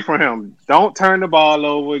all I need from him. Don't turn the ball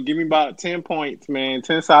over. Give me about 10 points, man.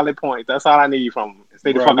 10 solid points. That's all I need from him.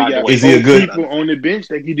 Stay the fuck out of the way. Is he a good people on the bench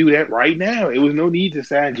that can do that right now? It was no need to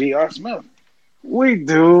sign J.R. Smith. We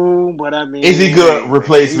do, but I mean, is he good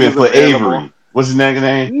replacement for Avery? What's his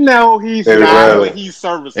name? No, he's Avery not. Bradley. But he's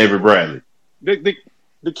serviceable. Avery Bradley.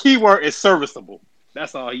 The key word is serviceable.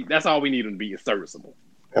 That's all. That's all we need him to be is serviceable.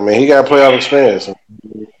 I mean, he got playoff experience.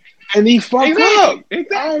 And he fucked up. I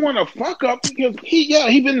don't want to fuck up because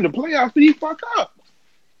he been in the playoffs, but he fucked up.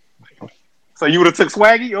 So you would have took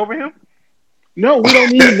Swaggy over him? No, we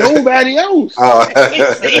don't need nobody else.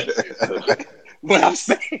 What I'm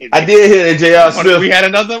saying. I did hear that J.R. Smith. We had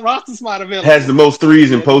another roster spot available. Has the most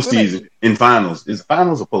threes in postseason in finals. Is it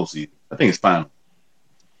finals or postseason? I think it's finals.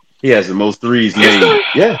 He has the most threes made.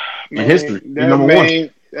 Yeah, in history. He's number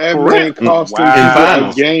one. That man cost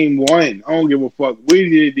him game one. I don't give a fuck what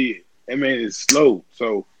he did. That man is slow.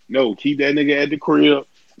 So, no, keep that nigga at the crib.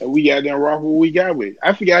 And we got them rock what we got with.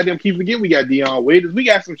 I forget them keep forgetting we got Dion Waiters. We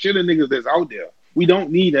got some shit of niggas that's out there. We don't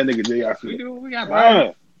need that nigga J.R. Smith. We do. We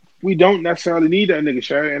got we don't necessarily need that nigga,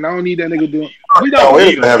 Shay, and I don't need that nigga doing. We don't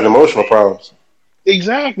need him. Having emotional problems.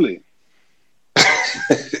 Exactly.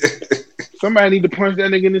 Somebody need to punch that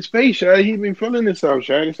nigga in his face, Shotty. He been feeling himself,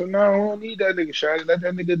 Shotty. So no, I don't need that nigga, Shotty. Let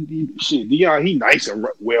that nigga shit. Dion, he nice and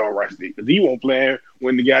well rested because he won't play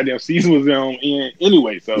when the goddamn season was in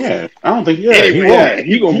anyway. So yeah, I don't think. Yeah, anyway,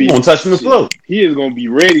 he gonna be touching the floor. He is gonna be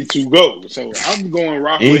ready to go. So I'm going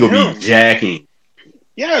rock with him. He gonna be jacking.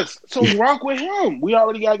 Yes, so rock with him. We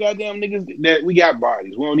already got goddamn niggas that we got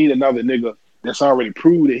bodies. We don't need another nigga that's already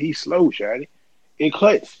proved that he's slow, Shotty. In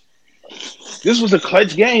clutch. This was a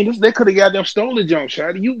clutch game. They could have got them stolen jump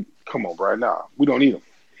shot. You come on, bro. Nah, we don't need him.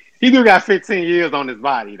 He do got 15 years on his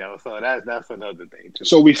body though, so that's another thing too.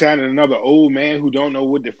 So we signing another old man who don't know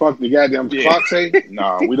what the fuck the goddamn clock say?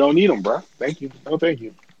 Nah, we don't need him, bro. Thank you. No, thank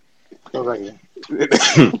you. No, thank you.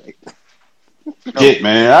 Shit,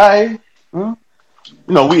 man. All right. Huh?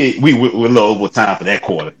 You know, we were a little over time for that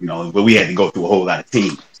quarter. You know, but we had to go through a whole lot of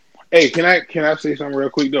teams. Hey, can I say something real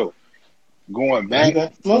quick though? Going back,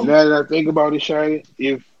 now that I think about it, Shady,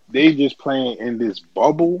 if they just playing in this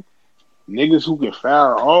bubble, niggas who can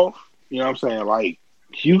fire off, you know what I'm saying, like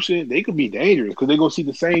Houston, they could be dangerous because they're going to see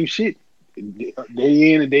the same shit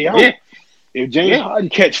day in and day out. Yeah. If James Harden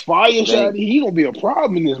catch fire, Shady, he going to be a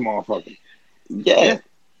problem in this motherfucker. Yeah.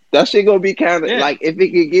 That shit going to be kind of, like, if it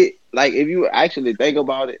could get, like, if you actually think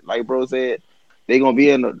about it, like bro said, they going to be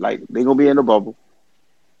in the bubble.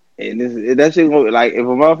 And that shit gonna like if a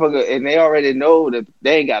motherfucker and they already know that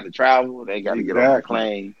they ain't got to travel, they ain't got to get on the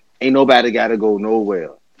plane, ain't nobody got to go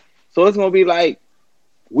nowhere. So it's gonna be like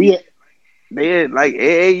they're like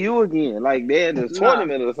AAU again, like they're in the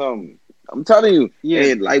tournament or something. I'm telling you,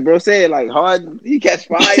 and like bro said, like Harden, he catch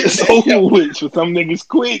fire. It's over with for some niggas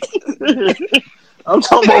quick. I'm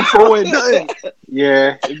talking about 4 and done.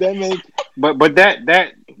 Yeah, that makes. But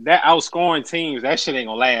that outscoring teams, that shit ain't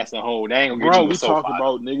gonna last a whole. They ain't gonna bro, we talk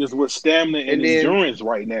about niggas with stamina and endurance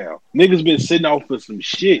right now. Niggas been sitting out for some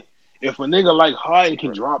shit. If a nigga like Harden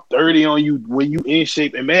can drop 30 on you when you in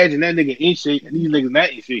shape, imagine that nigga in shape and these niggas not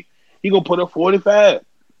in shape. He gonna put up 45.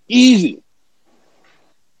 Easy.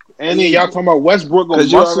 And then y'all talking about Westbrook gonna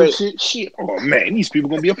muscle shit. Oh man, these people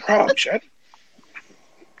gonna be a problem, shit.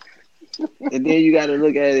 And then you gotta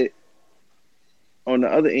look at it on the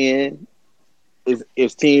other end.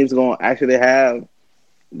 If teams gonna actually have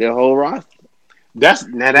their whole roster, that's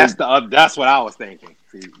what I was thinking.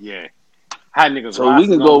 See, yeah, how niggas. So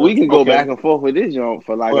we can go back and forth with this joint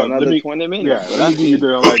for like another 20 minutes. Yeah, let me give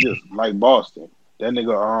you like this, like Boston. That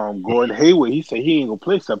nigga Gordon Hayward, he said he ain't gonna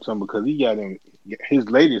play September because he got his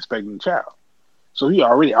lady expecting a child, so he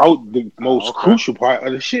already out the most crucial part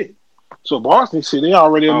of the shit. So Boston shit, they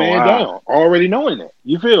already a man down, already knowing that.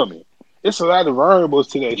 You feel me? It's a lot of variables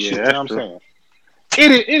to that shit. You know what I'm saying?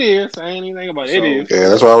 It is. I ain't even think about it. It is. Yeah,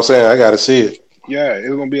 that's what I was saying. I got to see it. Yeah, it's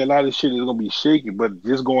going to be a lot of shit. It's going to be shaky, but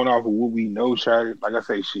just going off of what we know, Shady, like I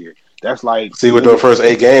say, shit. That's like... See what those first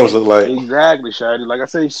 8 games look like. Exactly, Shady. Like I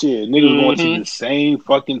say, shit. Niggas going to the same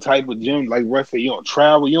fucking type of gym. Like Russ said, you don't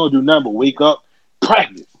travel. You don't do nothing but wake up,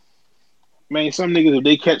 practice. Man, some niggas, if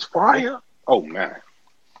they catch fire, oh, man.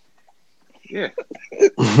 Yeah.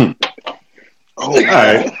 All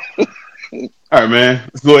right. All right, man.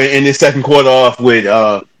 Let's go ahead and end this second quarter off with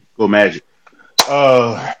go Magic.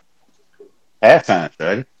 Halftime,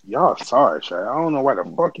 Shady. Y'all sorry, Shady. I don't know why the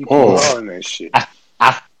fuck you keep calling that shit.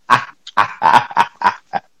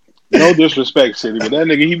 No disrespect, City, but that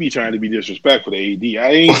nigga, he be trying to be disrespectful to AD. I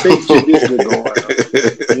ain't saying shit this good going on.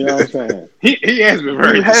 You know what I'm saying? He has been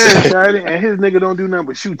very Shady, and his nigga don't do nothing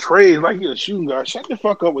but shoot trays like he a shooting guard. Shut the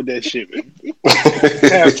fuck up with that shit, man.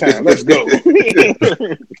 Halftime, let's go.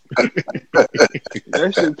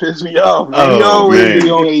 That shit pissed me off. Man. You always be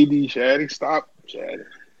on AD, Shady. Stop, Shady.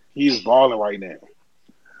 He is balling right now.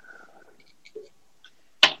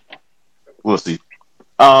 We'll see.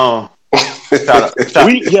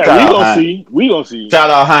 We gonna see. Shout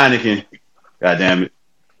out Heineken. God damn it.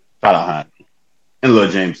 Shout out Heineken. And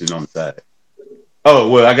Lil Jameson on the side. Oh,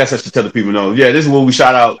 well, I guess I should tell the people no. Yeah, this is what we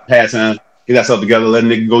shout out halftime. Get that stuff together, let a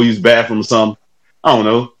nigga go use the bathroom or something. I don't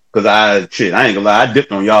know. Cause I ain't gonna lie, I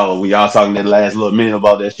dipped on y'all when y'all talking that last little minute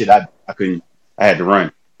about that shit. I couldn't, I had to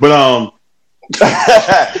run. But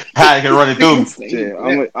Heineken running through.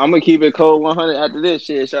 Yeah, I'm gonna keep it cold 100 after this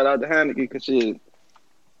shit. Shout out to Heineken cause shit.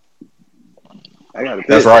 I gotta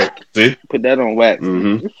That's right. See? Put that on wax.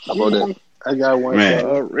 Mm-hmm. How about that? I got one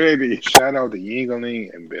already. Shout out to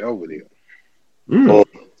Yingling and Belvedere.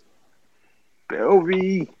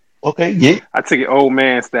 Belvy. Okay, yeah. I took it old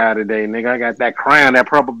man style today, nigga. I got that crown, that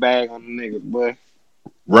purple bag on the nigga, boy.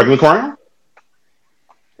 Regular crown?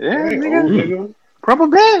 Yeah, nigga. Purple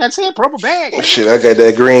bag. I said purple bag. Oh, shit, I got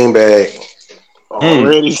that green bag.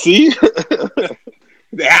 Already see?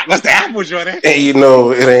 What's the apple, Jordan? And you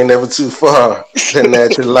know, it ain't never too far. The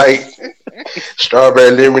natural light.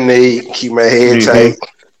 Strawberry lemonade, keep my head tight.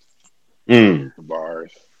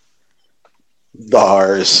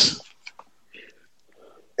 Bars.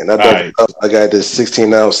 And I got this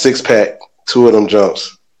 16-ounce 6-pack, 2 of them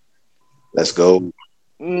jumps. Let's go.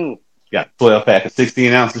 Got 12-pack of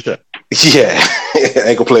 16 ounces. Yeah, I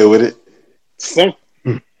ain't gonna play with it. Summer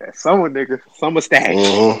nigga, summer stack.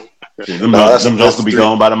 Them jumps will be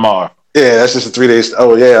gone by tomorrow. Yeah, that's just a 3 days.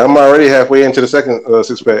 Oh yeah, I'm already halfway into the second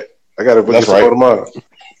 6-pack. I got to book it tomorrow.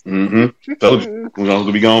 Told you, we're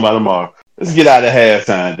gonna be gone by tomorrow. Let's get out of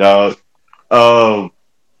halftime, dog.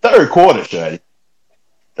 Third quarter, Shady.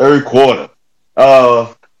 Third quarter.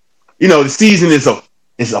 The season is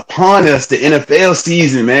upon us. The NFL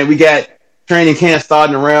season, man. We got training camp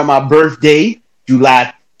starting around my birthday,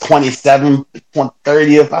 July 27th,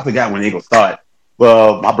 30th. I forgot when they gonna start.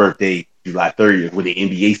 Well, my birthday, July 30th, when the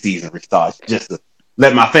NBA season starts. Just to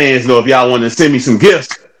let my fans know if y'all want to send me some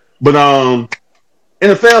gifts. But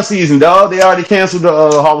NFL season, dog. They already canceled the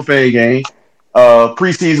Hall of Fame game.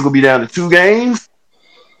 Preseason will be down to 2 games.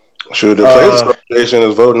 Sure, the Players Association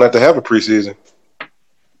is voting not to have a preseason.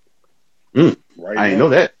 Right I didn't know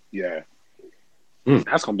that. Yeah.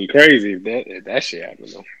 That's gonna be crazy if that shit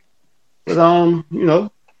happens. But I don't know.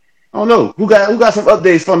 Who got some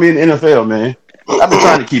updates for me in the NFL, man? I've been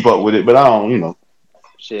trying to keep up with it, but I don't,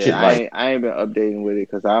 Shit, I ain't been updating with it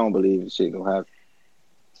because I don't believe the shit gonna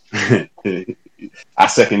happen. I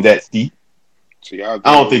second that, Steve. So I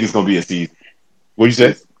don't think it's gonna be a season. What you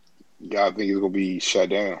say? Y'all think it's gonna be shut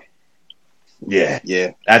down? Yeah.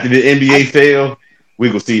 After the NBA fail, we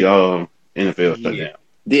gonna see NFL shut down.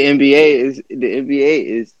 The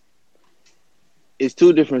NBA is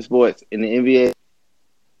 2 different sports. In the NBA, it's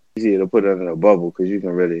easier to put it under a bubble because you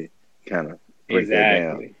can really kind of break that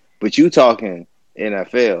down. But you talking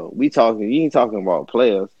NFL, you ain't talking about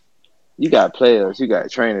players. You got players, you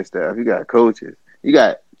got training staff, you got coaches, you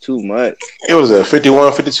got too much. It was a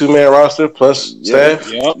 51, 52-man roster plus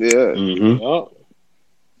staff. Yep. Yeah. Yep.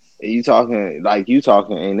 And you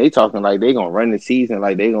talking, and they talking like they gonna run the season,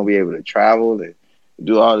 like they gonna be able to travel and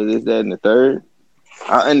do all of this, that, and the third.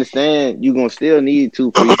 I understand you gonna still need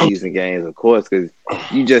 2 preseason games, of course, because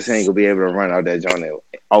you just ain't gonna be able to run out that joint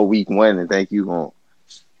all week 1 and think you gonna.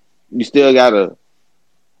 You still gotta.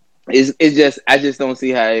 It's just I just don't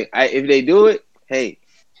see how if they do it. Hey,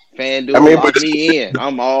 FanDuel, lock me in.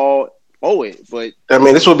 I'm all it. But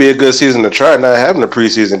this would be a good season to try not having a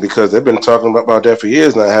preseason because they've been talking about that for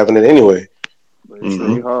years, not having it anyway.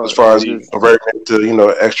 As far as converting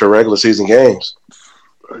to extra regular season games.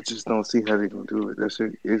 I just don't see how they're gonna do it. That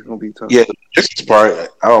shit is gonna be tough. Yeah, this part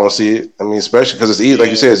I don't see it. Especially because it's easy, like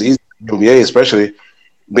you said, it's easy for the NBA, especially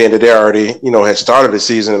being that they already had started the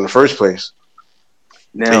season in the first place.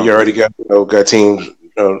 Now and you already got teams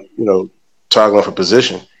toggling for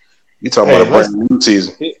position. You talking about a brand new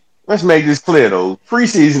season? Let's make this clear though.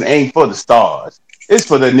 Preseason ain't for the stars. It's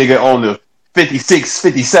for the nigga on the 56,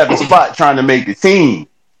 57 spot trying to make the team.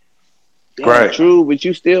 Yeah, right. True, but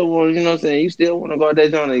you still want, you still want to go out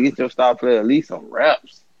there and get your star player at least some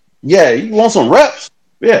reps. Yeah, you want some reps?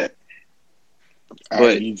 Yeah.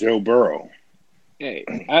 But Joe Burrow. Hey,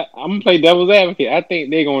 I'm gonna play devil's advocate. I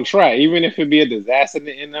think they're gonna try, even if it be a disaster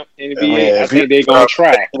in the NBA. I think they're gonna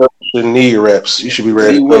try. You need reps. You should be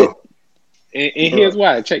ready to go. And here's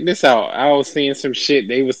why. Check this out. I was seeing some shit.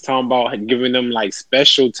 They was talking about giving them like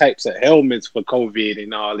special types of helmets for COVID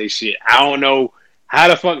and all this shit. I don't know how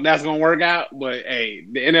the fuck that's gonna work out, but hey,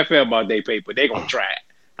 the NFL about their paper. They gonna try it.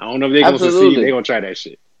 I don't know if they're gonna succeed. They gonna try that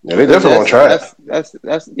shit. Yeah, they definitely gonna try it.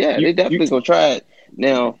 They definitely gonna try it.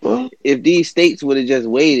 Now, if these states would have just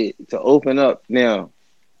waited to open up, now,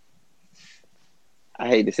 I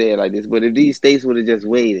hate to say it like this, but if these states would have just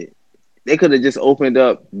waited, they could have just opened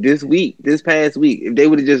up this past week. If they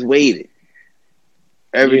would have just waited,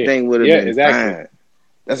 everything would have been fine.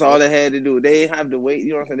 That's all they had to do. They didn't have to wait.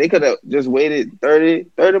 You know what I'm saying? They could have just waited 30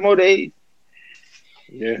 more days.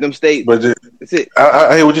 Yeah. Them states. But that's it.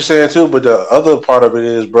 I hear what you're saying too, but the other part of it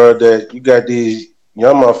is, bro, that you got these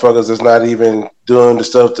young motherfuckers that's not even doing the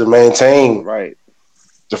stuff to maintain,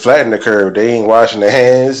 to flatten the curve. They ain't washing their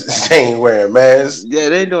hands. They ain't wearing masks. Yeah,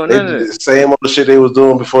 they ain't doing none of the same old shit they was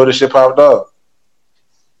doing before the shit popped up.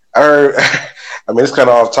 I heard, it's kind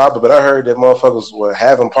of off topic, but I heard that motherfuckers were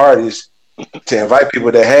having parties to invite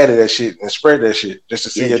people that had that shit and spread that shit just to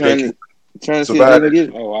see if they can survive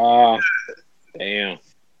it. Oh, wow. Damn.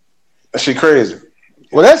 That shit crazy.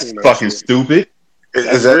 Well, that's fucking stupid.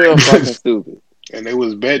 That's real fucking stupid. And they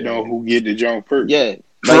was betting on who get the jump first. Yeah.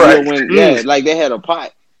 Like like they had a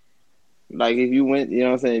pot. Like if you went, you know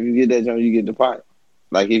what I'm saying, if you get that jump, you get the pot.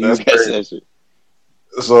 Like if you catch that shit.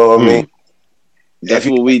 So I mean that's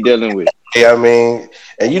what we dealing with. I mean,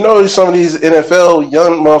 and some of these NFL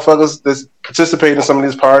young motherfuckers that's participating in some of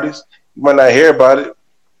these parties, you might not hear about it,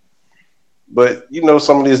 but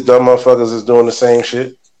some of these dumb motherfuckers is doing the same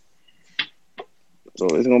shit. So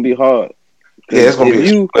it's gonna be hard. Yeah, it's gonna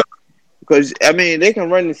be. Because they can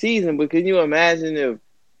run the season, but can you imagine if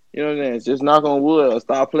just knock on wood, a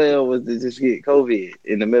star player was to just get COVID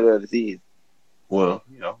in the middle of the season? Well,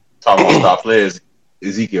 talking about star players,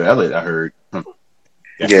 Ezekiel Elliott, I heard.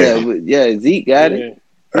 Yeah, Zeke got it.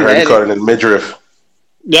 I heard he caught it in the midriff.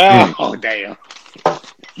 Yeah. Oh damn.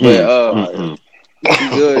 But he's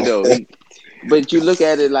good though. But you look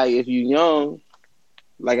at it like if you're young,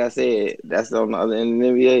 like I said, that's on the other end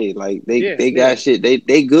of the NBA. Like they got shit. They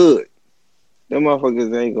good. Them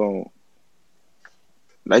motherfuckers ain't gonna.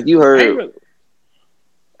 Like you heard.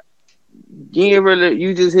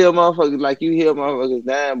 You just hear motherfuckers like you hear motherfuckers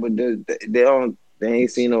dying, but they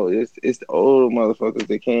ain't seen no. It's the old motherfuckers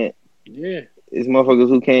that can't. Yeah. It's motherfuckers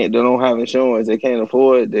who can't. They don't have insurance. They can't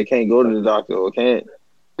afford. They can't go to the doctor or can't.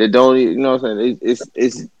 They don't. You know what I'm saying?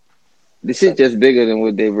 It's the shit just bigger than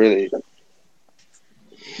what they really.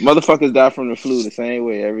 Motherfuckers die from the flu the same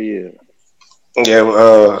way every year. Yeah,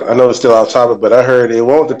 I know it's still off topic, but I heard it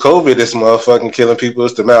won't the COVID that's motherfucking killing people.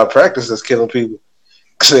 It's the malpractice that's killing people.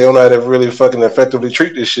 Because they don't know how to really fucking effectively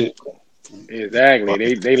treat this shit.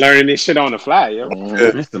 Exactly. They learning this shit on the fly, yo.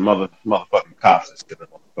 It's the motherfucking cops that's killing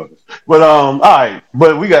motherfuckers. But all right,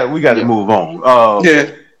 but we got to move on.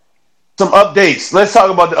 Some updates. Let's talk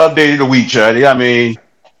about the update of the week, Charlie. I mean,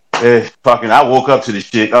 I woke up to this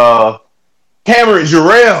shit. Cameron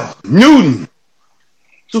Jarrell Newton,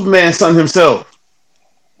 Superman's son himself,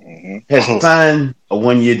 has signed a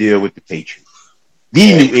 1-year deal with the Patriots.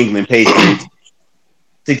 The New England Patriots.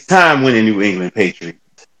 6-time winning New England Patriots.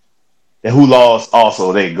 And who lost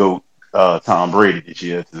also their GOAT, Tom Brady, this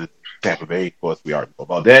year to Tampa Bay. Of course, we already know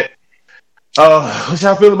about that. What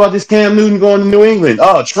y'all feel about this Cam Newton going to New England?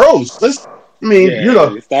 Trost. It's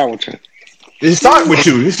that one. It start with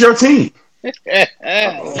you. It's your team. I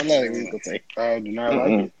do not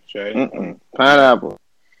like it. Pineapple.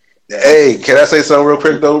 Hey, can I say something real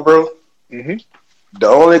quick though, bro? Mm-hmm. The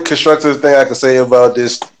only constructive thing I can say about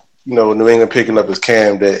this, New England picking up his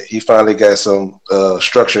Cam, that he finally got some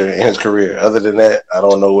structure in his career. Other than that, I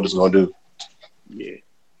don't know what it's gonna do.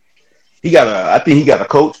 Yeah, I think he got a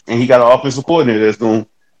coach and he got an offensive coordinator that's going,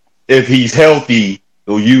 if he's healthy,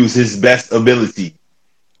 he'll use his best ability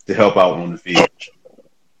to help out on the field.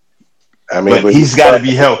 But he's got to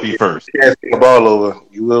be healthy first. He has to get the ball over.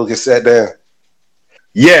 You will get sat down.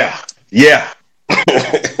 Yeah.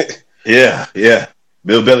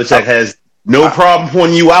 Bill Belichick has no problem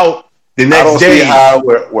pointing you out the next day. I don't see how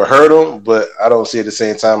we're hurt him, but I don't see at the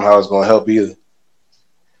same time how it's going to help either.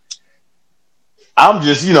 I'm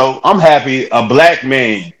just, I'm happy a black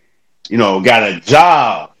man, got a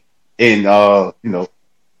job in, in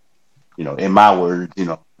my words,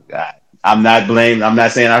 I'm not blaming. I'm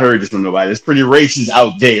not saying I heard this from nobody. There's pretty racist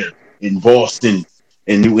out there in Boston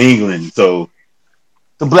and New England. So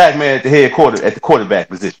the black man at the quarterback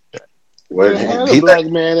position. Black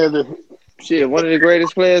man at the shit. One of the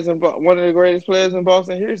greatest players in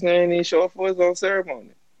Boston here ain't even show up for his own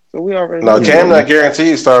ceremony. So we already. No, Cam not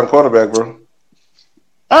guaranteed starting quarterback, bro.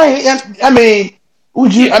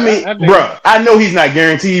 Would you? Bro, I know he's not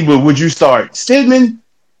guaranteed, but would you start Stidham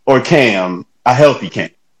or Cam? A healthy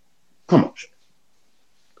Cam. Come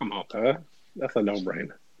on, Todd. That's a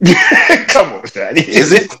no-brainer. Come on, Todd.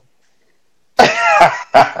 Is it?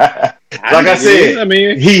 I said,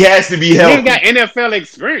 he has to be healthy. He got NFL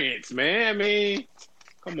experience, man.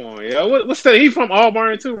 Come on, yo. What's that? He's from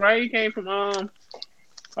Auburn too, right? He came from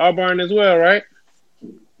Auburn as well, right?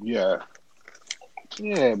 Yeah.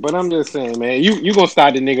 Yeah, but I'm just saying, man, you gonna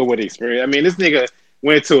start the nigga with experience. This nigga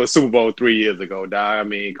went to a Super Bowl 3 years ago,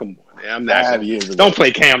 dog. Come on. I'm not 5 years ago. Don't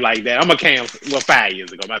play Cam like that. I'm a Cam 5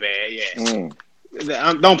 years ago, my bad. Yeah.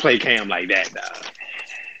 Don't play Cam like that, dog.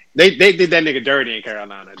 They did that nigga dirty in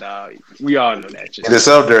Carolina, dog. We all know that shit. It is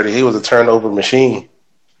so dirty. He was a turnover machine.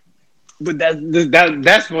 But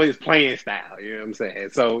that's what his playing style, you know what I'm saying?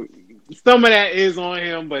 So some of that is on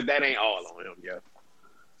him, but that ain't all on him, yo.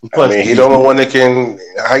 He's the only one that can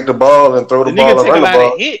hike the ball and throw the ball and run the ball. A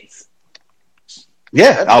lot of hits.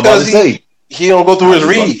 Yeah, I was about to say. He don't go through his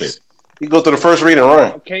reads. He go through the first read and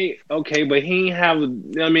run. Okay, but he have a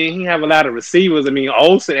lot of receivers.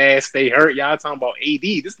 Olsen ass stay hurt. Y'all talking about AD.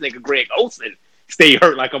 This nigga Greg Olsen stay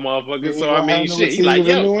hurt like a motherfucker. So shit. He like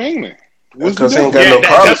New England. Because he ain't got no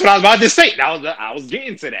problem. That's what I was about to say. I was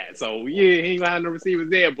getting to that. So yeah, he ain't gonna have no receivers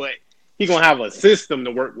there, but he gonna have a system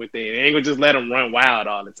to work with. It ain't gonna just let him run wild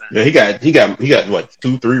all the time. Yeah, he got what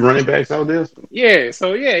 2-3 running backs out there. Yeah,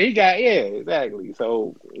 so exactly.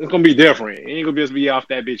 So it's gonna be different. He ain't gonna just be off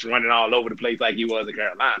that bitch running all over the place like he was in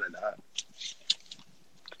Carolina. Dog.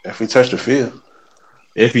 If he touched the field.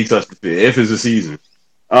 If he touched the field, if it's a season.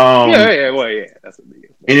 That's a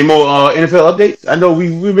big. Any more NFL updates? I know we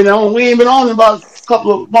ain't been on in about a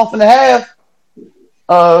couple of months and a half.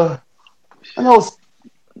 I know.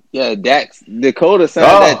 Yeah, Dakota signed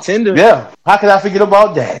that tender. Yeah, how could I forget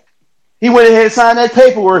about Dak? He went ahead and signed that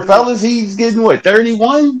paperwork, fellas. He's getting what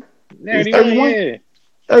 31? 31? Yeah.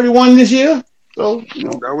 31 this year. So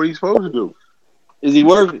that's what he's supposed to do. Is he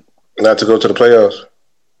worth it? Not to go to the playoffs.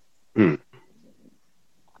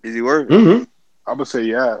 Is he worth it? Mm-hmm. I'm gonna say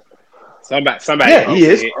yeah. Somebody. Yeah, he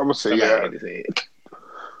is. I'm gonna say yeah.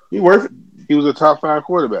 He worth it. He was a top 5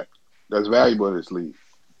 quarterback. That's valuable in this league.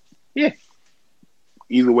 Yeah.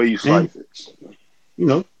 Either way you slice it. You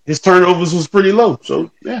know, his turnovers was pretty low.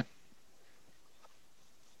 So yeah.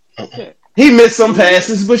 He missed some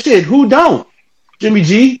passes, but shit, who don't? Jimmy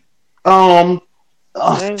G.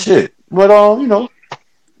 Shit. But you know.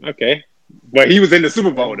 Okay. But he was in the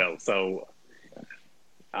Super Bowl though, so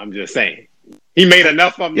I'm just saying. He made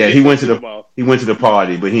enough of them. Yeah, he went to the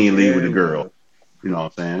party, but he didn't leave with the girl. You know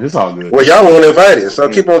what I'm saying? It's all good. Well, y'all weren't invited, so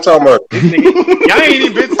keep on talking about it. Y'all ain't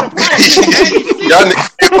even been to the party. Y'all niggas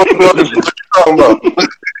keep on talking about.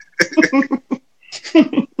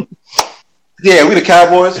 Yeah, we the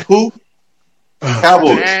Cowboys. Who?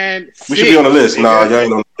 Cowboys. Man, we should be on the list. Nah, y'all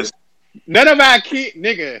ain't on the list. None of our kids,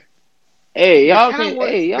 nigga. Hey, y'all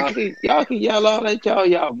can yell all that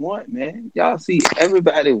y'all want, man. Y'all see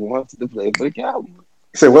everybody wants to play for the Cowboys.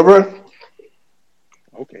 Say what, bro?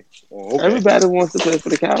 Okay. Everybody wants to play for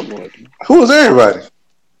the Cowboys. Who is everybody?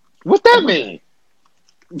 What that mean?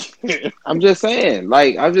 I'm just saying,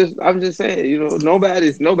 like, I'm just saying, you know,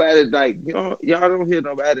 nobody like, you know, y'all don't hear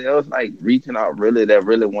nobody else like reaching out that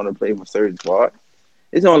really want to play for certain squad.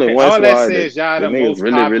 It's only one all squad that says y'all that the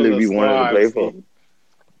niggas most really be wanting to play for.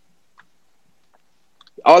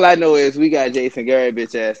 All I know is we got Jason Garrett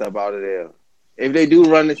bitch ass up out of there. If they do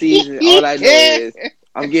run the season, all I know is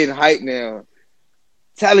I'm getting hyped now.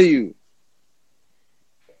 Telling you,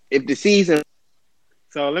 if the season, is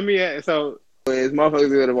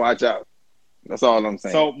motherfuckers gonna watch out. That's all I'm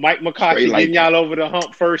saying. So Mike McCarthy getting y'all over the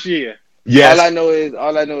hump first year. Yes. All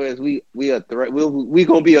I know is we a threat. We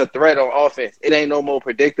gonna be a threat on offense. It ain't no more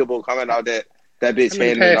predictable coming out that bitch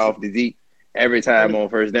handing it off to Zeke every time on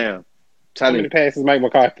first down. How many passes Mike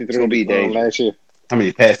McCarthy threw last year? How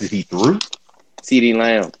many passes he threw? CeeDee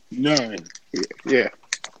Lamb. None. Yeah.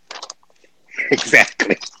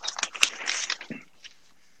 Exactly.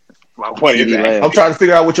 My point is that. I'm trying to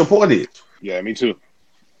figure out what your point is. Yeah, me too.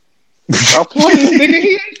 My point is, nigga,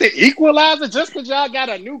 he ain't the equalizer just because y'all got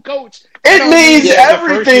a new coach. It means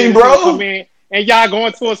everything, bro. And y'all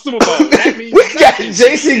going to a Super Bowl. That means we got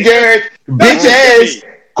Jason Garrett, bitch ass,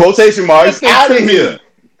 quotation marks, out of here.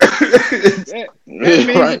 That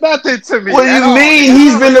means nothing to me. What do you mean?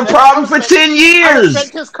 He's been the problem for 10 years.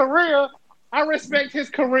 I respect his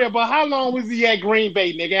career, but how long was he at Green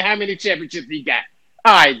Bay, nigga? How many championships he got?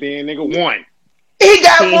 All right, then, nigga, one. He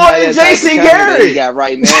got more than Jason Garrett. He got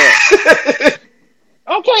right now.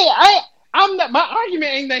 Okay, I'm not. My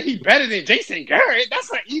argument ain't that he better than Jason Garrett. That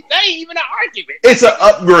ain't even an argument. It's an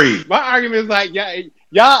upgrade. My argument is like,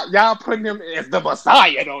 y'all putting him as the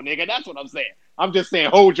Messiah, though, nigga. That's what I'm saying. I'm just saying,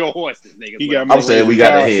 hold your horses, nigga. I'm saying we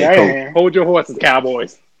got a head coach. Hold your horses,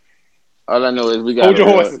 Cowboys. All I know is we got hold your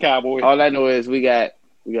horses, Cowboys. All I know is we got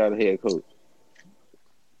a head coach.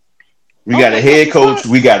 We got a head coach.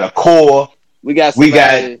 We got a core. We got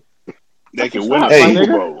somebody that can win a Super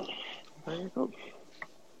Bowl.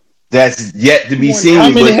 That's yet to be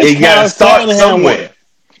seen, but they got to start somewhere.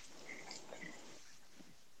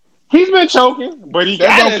 He's been choking, but he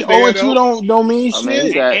got it. 0-2 don't mean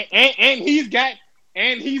shit.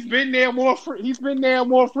 And he's been there more. He's been there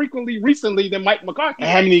more frequently recently than Mike McCarthy.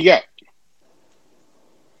 How many he got?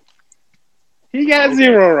 He got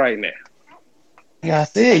 0 right now. Yeah, I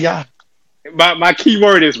said y'all. My key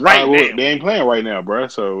word is right now. They ain't playing right now, bro.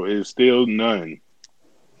 So it's still none.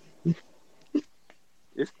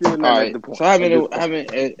 It's still none at the point. So all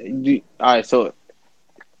right. So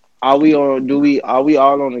are we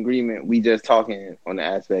all on agreement? We just talking on the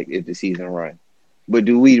aspect if the season run, but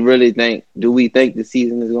do we think the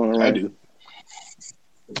season is going to run? I do.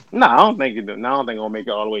 No, I don't think they'll make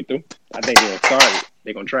it all the way through. I think they'll start it.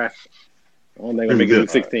 They're gonna try. I don't think they'll make it through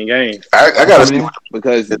 16 games. I gotta see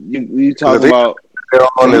because you talk about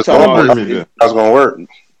on this that's gonna work.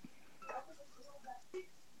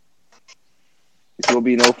 There will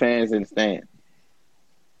be no fans in the stand.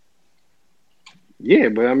 Yeah,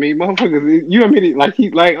 but I mean, motherfuckers, you admit it,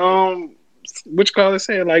 which caller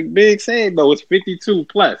said, like Big said though, it's 52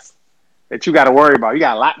 plus that you got to worry about. You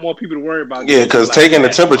got a lot more people to worry about. Yeah, because taking the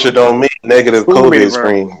temperature don't mean negative COVID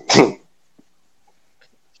screen.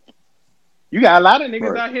 You got a lot of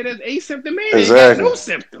niggas out here that's asymptomatic. Exactly. No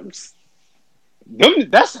symptoms.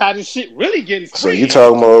 That's how this shit really getting spread. So you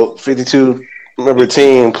talking about 52 member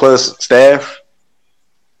team plus staff?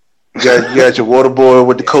 You got your water boy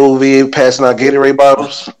with the COVID passing out Gatorade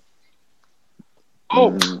bottles.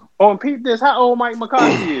 And Pete, this how old Mike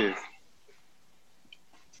McCarthy is?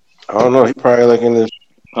 I don't know. He probably like in the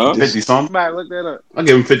 50 something. Somebody look that up. I'll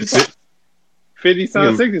give him 56. 50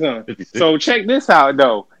 something, 60 something. 56. So check this out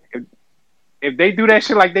though. If they do that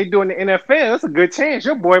shit like they do in the NFL, it's a good chance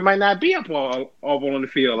your boy might not be up on the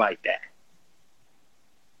field like that.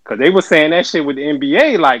 Because they were saying that shit with the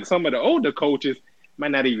NBA, like some of the older coaches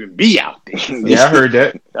might not even be out there. So yeah, I heard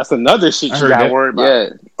that. That's another shit you got to worry about. Yeah.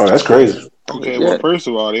 Oh, that's crazy. Okay, well, first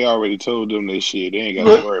of all, they already told them that shit. They ain't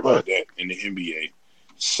got to worry about that in the NBA.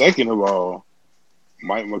 Second of all,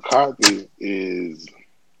 Mike McCarthy is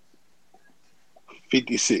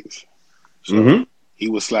 56. So he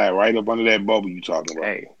would slide right up under that bubble you talking about.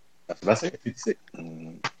 Hey, that's what I said, 56.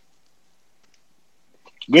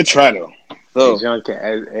 Good try, though. So, young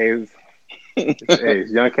cat's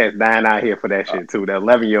dying out here for that shit, too. The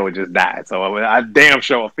 11-year-old just died. So I damn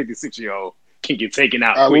sure a 56-year-old can get taken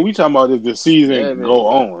out. When we talking about if the season go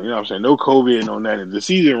on, you know what I'm saying? No COVID, no nothing. If the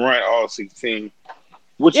season run all 16,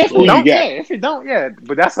 who you got? Yeah, if it don't, yeah.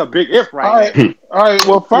 But that's a big if right now. All right,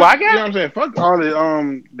 well, fuck, I got? You know what I'm saying? Fuck all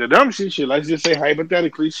the dumb shit. Let's just say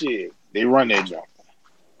hypothetically shit. They run that jump.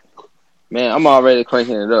 Man, I'm already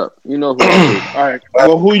cranking it up. You know who I do. All right.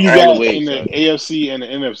 Well, who you got in the AFC and the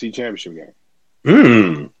NFC championship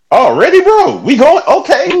game? Already, bro. We going?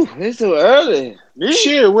 Okay. It's too early.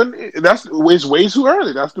 Shit, it's way too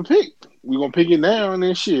early. That's the pick. We're gonna pick it now and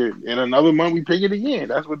then shit. In another month we pick it again.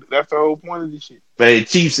 That's the whole point of this shit. Hey,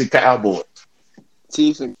 Chiefs and Cowboys.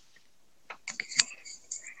 Exactly.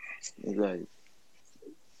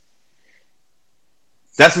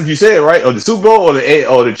 That's what you said, right? Or the Super Bowl or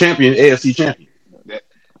the champion, AFC champion.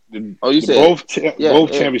 You said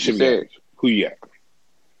both championship games. Who you got?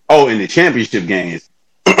 Oh, in the championship games.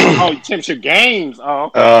 Championship games.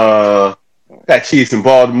 Oh, okay. Got Chiefs in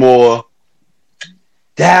Baltimore.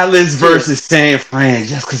 Dallas versus San Fran,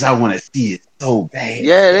 just because I want to see it so bad.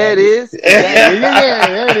 Yeah, that is.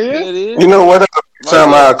 That is. You know what?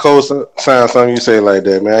 Time I co-sign something you say like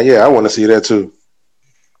that, man. Yeah, I want to see that too.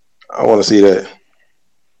 I want to see that.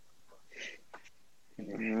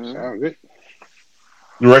 Sounds good.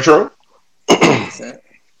 Retro?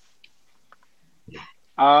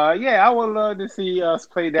 Yeah, I would love to see us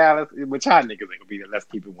play Dallas, but y'all niggas ain't gonna be there. Let's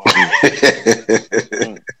keep it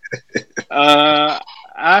 1.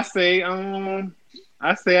 I say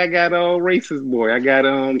I got racist boy. I got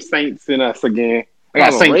Saints in us again. I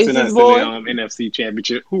got Saints in us boy? In the NFC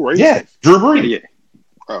Championship. Who racist? Yeah, Drew Brees. Yeah.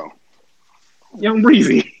 Oh, Young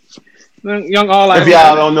Breezy. Young all. If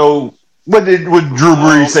y'all don't know, what Drew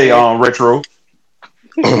Brees say on Retro?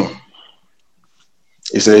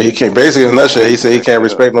 He said he can't. Basically, in a nutshell, he said he can't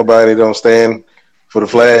respect nobody. Don't stand for the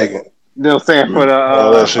flag. Don't stand for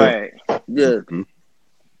the flag. Yeah.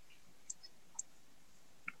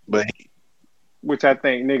 But which I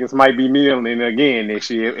think niggas might be kneeling again this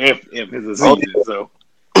year if it's a season. So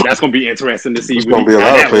that's gonna be interesting to see. There's gonna be a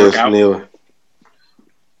lot of players kneeling.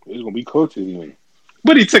 There's gonna be coaches kneeling.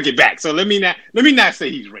 But he took it back. So let me not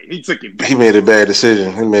say he's right. He took it back. He made a bad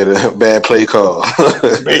decision. He made a bad play call.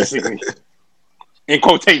 Basically. In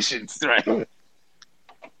quotations, right?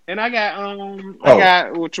 And I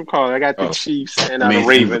got what you call it. I got the Chiefs and the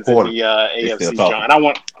Ravens in the AFC.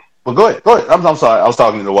 John, Well, go ahead. I'm sorry. I was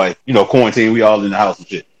talking to the wife. You know, quarantine. We all in the house and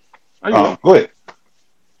shit. Go ahead.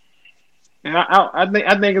 And I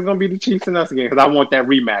think it's gonna be the Chiefs and us again because I want that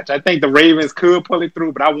rematch. I think the Ravens could pull it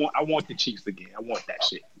through, but I want the Chiefs again. I want that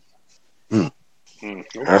shit.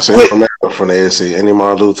 I said from the AFC. Any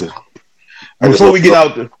Martin Luther. Before we get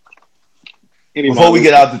out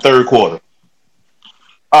the third quarter.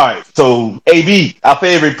 All right, so AB, our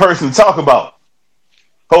favorite person to talk about.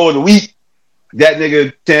 Hole of the week, that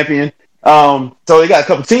nigga champion. So they got a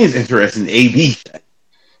couple teams interested in AB.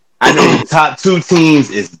 I know the top 2 teams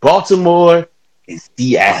is Baltimore and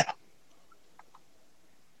Seattle.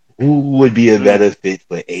 Who would be a better fit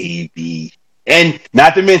for AB? And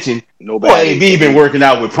not to mention, AB been working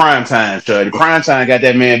out with Primetime, Shuddy. Primetime got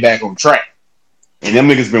that man back on track. And them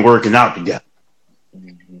niggas been working out together.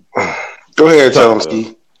 Go ahead,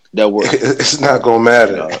 Chomsky. That works. It's not gonna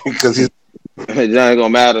matter because he's It ain't gonna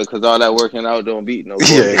matter because all that working out don't beat no.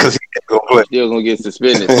 Yeah, because he ain't gonna play. You're still gonna get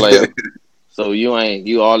suspended, player. So you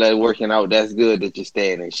all that working out. That's good that you're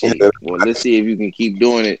staying in shape. Yeah. Well, let's see if you can keep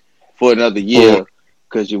doing it for another year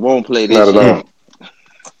because you won't play this Not at year. all.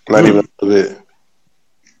 Not even a bit.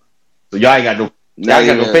 So y'all ain't got no. Y'all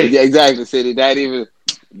got no faith. Yeah, exactly, City. Not even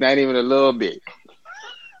a little bit.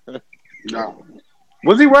 No.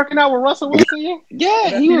 Was he working out with Russell Wilson yet?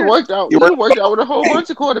 Yeah, he worked out. He worked out with a whole bunch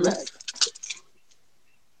of quarterbacks.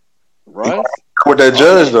 Russ? With that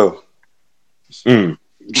judge though. Mm.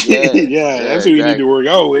 Yeah, that's who you need to work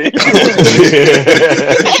out with. Throw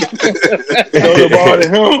the ball to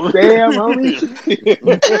him. Damn, homie.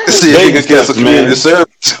 See if he can get some community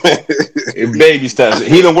service. Baby steps.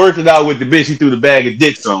 He done worked it out with the bitch he threw the bag of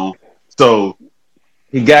dicks on. So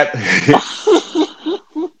he got.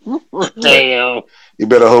 Damn. You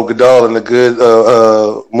better hope Goodall in a good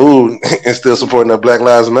mood and still supporting that Black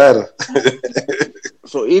Lives Matter.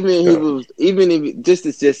 So even if just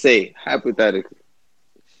to just say hypothetically,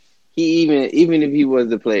 even if he was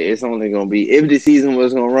to play, it's only gonna be if the season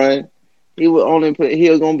was gonna run,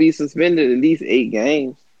 he'll gonna be suspended at least 8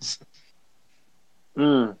 games.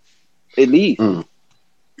 At least.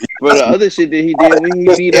 For the other shit that he did when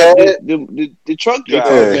he beat up the truck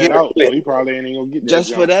driver. He probably ain't gonna get that just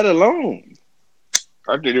jump. for that alone.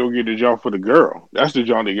 I think they'll get the jump for the girl. That's the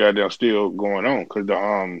jump they got there still going on because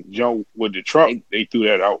the jump with the truck they threw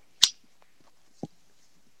that out.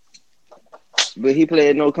 But he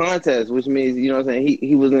played no contest, which means you know what I'm saying.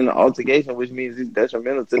 He was in an altercation, which means he's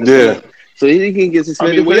detrimental to the team. So he can get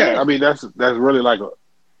suspended. I mean that's really like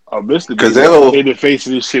a misdemeanor in the face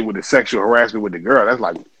of this shit with the sexual harassment with the girl. That's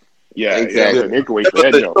like exactly. They can wait for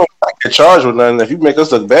that jump. Get charged with nothing. If you make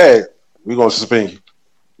us look bad, we're gonna suspend you.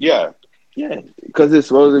 Yeah, because it's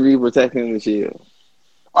supposed to be protecting the shield.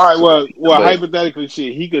 All right, well, hypothetically,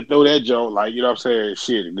 shit, he could throw that joke, like, you know what I'm saying,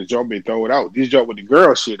 shit, the joke been thrown out. This joke with the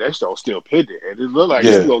girl shit, that shit still pending. And it look like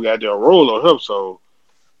he's going to get their roll on him, so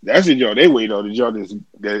that's the joke they wait on. The joke is,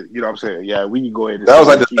 that, you know what I'm saying, yeah, we can go ahead and... That was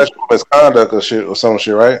like the sexual misconduct or some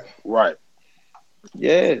shit, right? Right.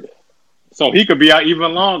 Yeah. So he could be out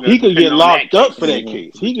even longer. He could get locked up for that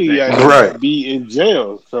case. He could be in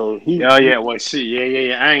jail. So he. Oh yeah, well shit,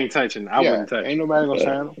 yeah. I ain't touching. I wouldn't touch. Ain't nobody gonna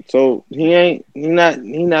sign him. So he not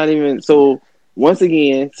even. So once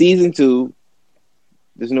again, season 2.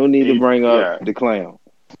 There's no need to bring up the clown.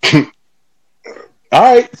 All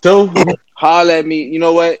right, so holler at me. You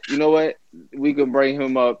know what? We can bring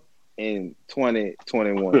him up in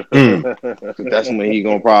 2021. That's when he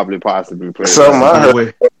gonna possibly play. Something I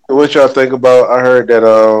heard. What y'all think about? I heard that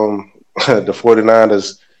the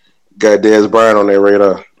 49ers got Dez Bryant on their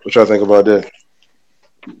radar. What y'all think about that?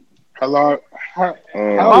 How long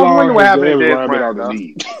what happened to Dez Bryant out the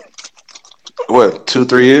league? What,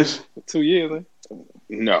 2-3 years? 2 years, eh?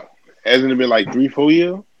 No. Hasn't it been like 3-4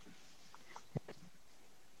 years?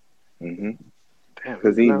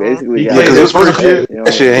 Because he basically played that first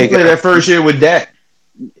year. He played that first year with Dak,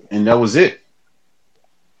 and that was it.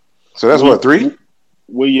 So that's what, 3?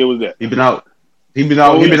 What year was that? He been out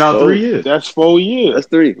 3 years. That's 4 years. That's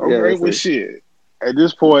 3. Okay, well, shit. At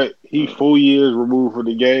this point, he's 4 years removed from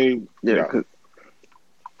the game. Yeah,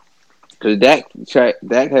 because Dak had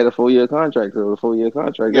a 4-year contract. So a 4-year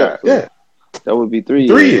contract. Yeah. That would be 3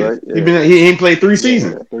 years. 3 years. Right? Yeah. He ain't played 3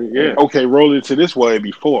 seasons. Yeah. Okay, roll into this way it'd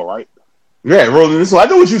be 4, right? Yeah, rolling this way. I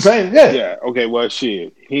know what you're saying. Yeah. Yeah. Okay. Well,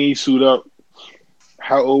 shit. He ain't suit up.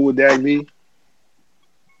 How old would Dak be?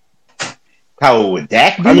 How old would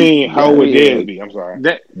Dak be? I mean, how old would Dez be? I'm sorry.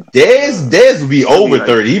 Dez would be over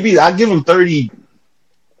 30. I'd give him 30,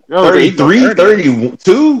 33,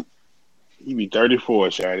 32. He'd be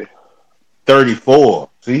 34, Shady. 34.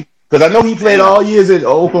 See? Because I know he played all years at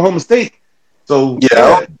Oklahoma State. So,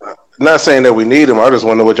 yeah. I'm not saying that we need him. I just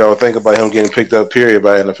wonder what y'all would think about him getting picked up, period,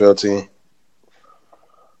 by an NFL team.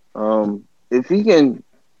 If he can,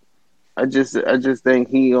 I just think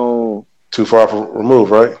he on too far from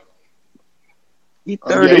removed, right? He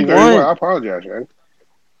 31. Yeah, I apologize, right?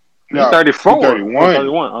 No, 34.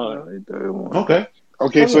 31. 31. Okay.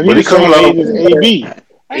 Okay, so he's coming out as AB.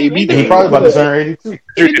 AB he's probably about to turn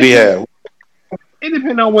 82. Yeah. It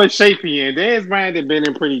depends on what shape he in. Dez Bryant had been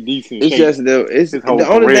in pretty decent shape. It's just the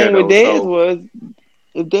only thing with Dez was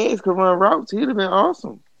if Dez could run routes, he'd have been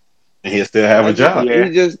awesome. And he'll still have a job.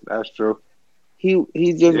 Yeah, that's true. He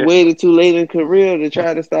just waited too late in career to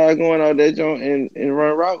try to start going out that joint and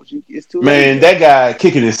run routes. It's too late. Man, that guy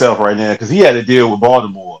kicking himself right now because he had to deal with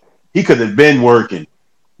Baltimore. He could have been working,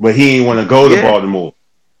 but he didn't want to go to Baltimore.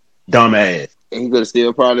 Dumbass. And he could have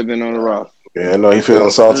still probably been on the roster. Yeah, I know he feeling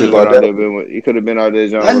salty about that. He could have been out there.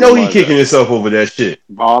 John, I know he kicking himself over that shit.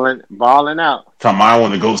 Balling out. Talking about I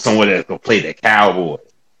want to go somewhere that's gonna play the Cowboys.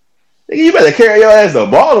 Nigga, you better carry your ass to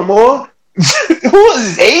Baltimore. Who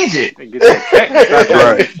is his agent?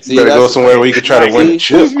 Right. See, you better go somewhere where you can try to win the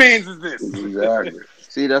chip. Whose man's is this? Exactly.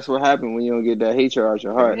 See, that's what happened when you don't get that hatred out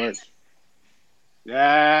your heart.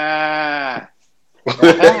 Yeah. All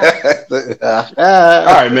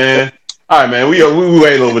right, man. We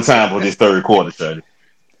wait over time for this third quarter, Shuddy.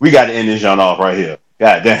 We got to end this joint off right here.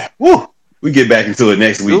 God damn. Woo. We get back into it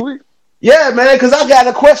next week. Do we? Yeah, man, because I got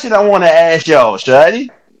a question I want to ask y'all, Shuddy.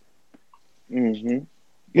 Mm-hmm.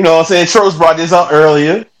 You know what I'm saying? Trost brought this up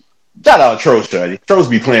earlier. Shout out Trost, Shuddy. Trost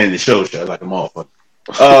be playing the show, Shuddy, like a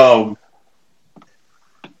motherfucker.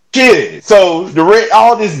 Shit. So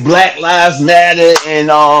all this Black Lives Matter and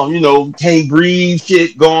can't breathe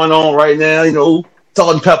shit going on right now.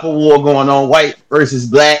 Salt and pepper war going on, white versus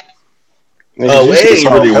black. It ain't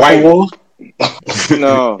really white.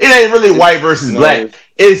 No, it ain't really white versus black.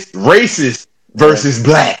 It's racist versus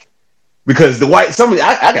black. Because the white,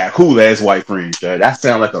 I got cool ass white friends. Shuddy. I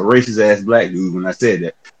sound like a racist ass black dude when I said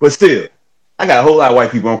that, but still, I got a whole lot of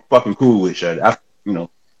white people I'm fucking cool with. Shuddy.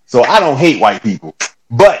 So I don't hate white people.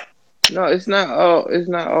 But no, it's not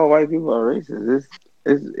all white people are racist.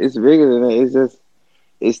 It's bigger than that. It's just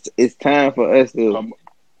it's time for us to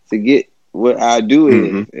get what our due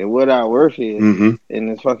is and what our worth is in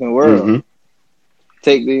this fucking world.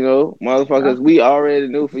 Take motherfuckers we already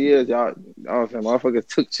knew for years, y'all. Motherfuckers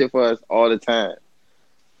took shit for us all the time.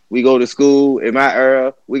 We go to school in my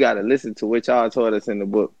era, we gotta listen to what y'all taught us in the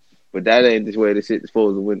book. But that ain't the way the shit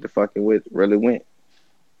supposed to went the fucking with really went.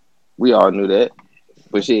 We all knew that.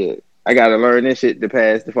 But shit, I gotta learn this shit to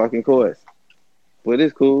pass the fucking course. But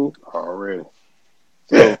it's cool. Already.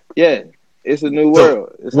 So, yeah, it's a new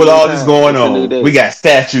world. With all this going on, we got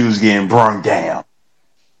statues getting burned down.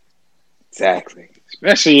 Exactly.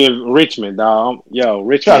 Especially in Richmond, dog. Yo,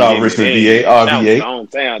 Richmond. Shout out Richmond, VA, RVA.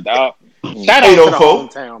 Hometown, dog. Shout out to the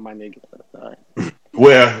hometown, my nigga. Right.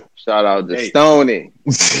 Where? Shout out to Stoney.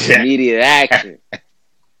 Immediate action. As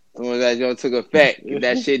soon as that joint took effect, get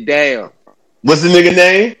that shit down. What's the nigga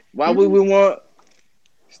name? Why would we want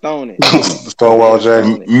Stoney? Stonewall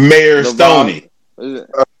Jackson. Mayor Stoney.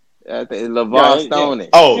 I think LeVar Stoney.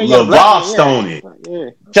 Oh, LeVar Stoney.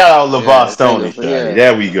 Yeah. Shout out LeVar Stoney. Yeah.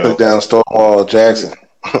 There we go. Put down Stonewall Jackson.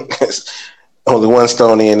 Only one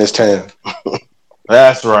Stoney in this town.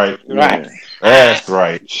 That's right. Right. That's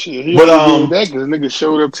right. Shit, he only did that because nigga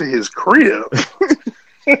showed up to his crib.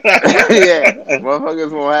 Yeah,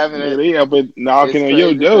 motherfuckers won't have it. They up and knocking on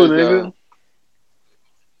your door, nigga.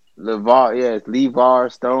 It's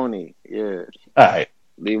LeVar Stoney. Yeah. All right.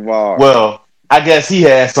 LeVar. Well, I guess he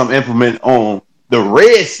has some implement on the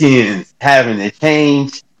Redskins having to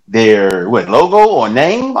change their logo or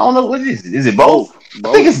name. I don't know what is it. Is it both?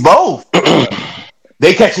 I think it's both.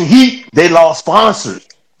 They catching heat. They lost sponsors,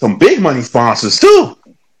 some big money sponsors too,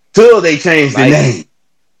 till they changed the name.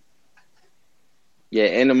 Yeah,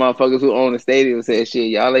 and the motherfuckers who own the stadium said,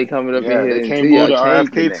 "Shit, y'all ain't coming up in here." They can't go to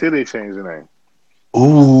RFK till they change the name.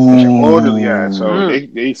 Ooh, so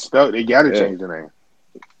they stuck. They got to change the name.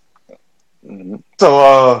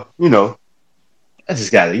 So, I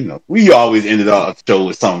just gotta, we always ended our show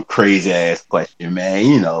with some crazy ass question,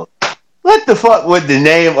 man. What the fuck would the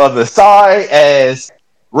name of the sorry ass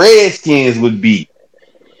Redskins would be?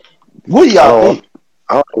 What do y'all think?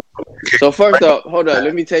 So first off, hold up.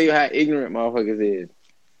 Let me tell you how ignorant motherfuckers is.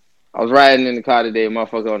 I was riding in the car today,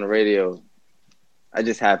 motherfucker on the radio. I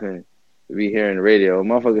just happened to be hearing the radio.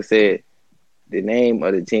 Motherfucker said the name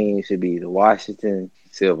of the team should be the Washington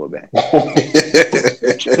Silverback.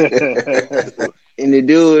 And the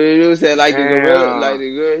dude said like the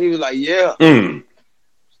girl, he was like, yeah.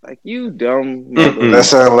 Like, you dumb motherfucker. That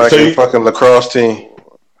sounds like a fucking lacrosse team.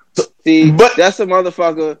 See, but that's a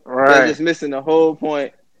motherfucker that's just missing the whole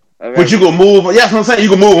point. But you can move. Yeah, that's what I'm saying. You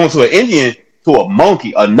can move on to an Indian, to a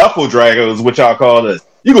monkey, a knuckle dragger is what y'all call us.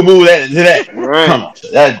 You can move that to that. Right. Come on,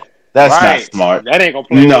 that's not smart. That ain't gonna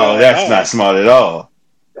play. No, that's not smart at all.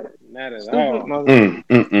 Not at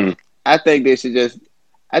all. I think it should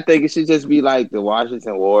just be like the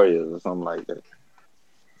Washington Warriors or something like that.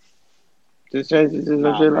 Just change it to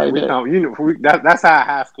some shit like that. That's our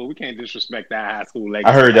high school. We can't disrespect that high school legacy.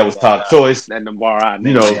 I heard that was top choice. Let them borrow our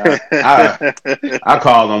name. I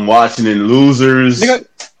call them Washington losers.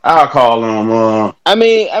 I call them. I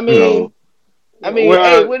mean, well,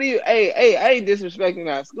 hey, what do you? Hey, I ain't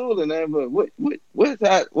disrespecting our school and that, but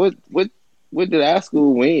what did our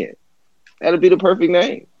school win? That'll be the perfect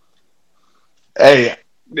name. Hey,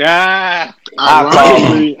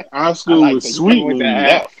 our school was sweet when we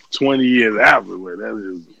left. 20 years afterward.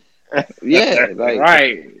 That's just Yeah, like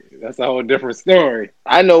Right. That's a whole different story.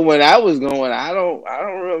 I know when I was going, I don't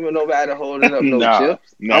remember nobody holding up no Nah,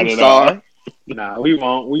 chips. not I'm at sorry. Nah, we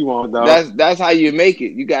won't though. That's how you make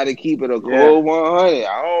it. You got to keep it a cold 100.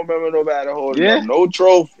 I don't remember nobody holding up no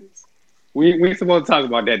trophies. We ain't supposed to talk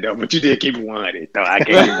about that though, but you did keep it 100. So I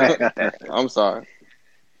can't. I'm sorry.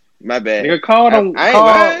 My bad. Nigga, call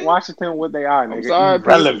lying. Washington what they are, nigga. I'm sorry,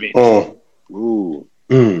 Irrelevant. ooh.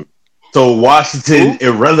 So Washington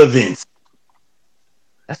irrelevant.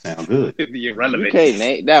 That sounds good. The irrelevant. You can't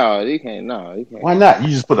name. No, you can't. No, you can't. Why not? You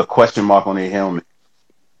just put a question mark on their helmet.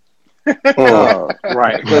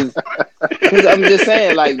 Right. Because I'm just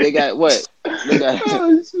saying, like they got what?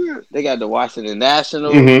 They got the Washington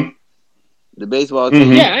Nationals, the baseball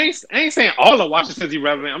team. Yeah, I ain't saying all of Washington's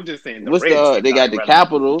irrelevant. I'm just saying they got the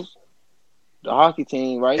Capitals, the hockey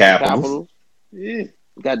team, right? Capitals. Yeah.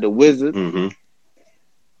 Got the Wizards.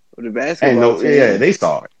 The basketball team. Yeah, they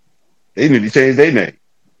saw it. They need to change their name.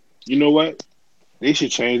 You know what? They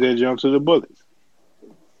should change that jump to the Bullets.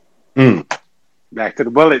 Back to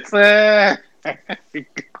the Bullets. I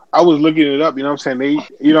was looking it up, you know what I'm saying?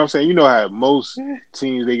 You know how most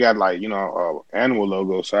teams they got like, animal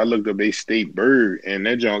logo. So I looked up their state bird and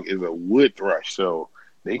that junk is a wood thrush. So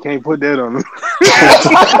they can't put that on them.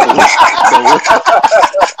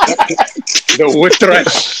 The wood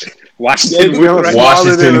thrush. Washington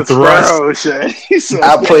Thrust.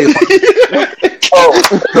 I played.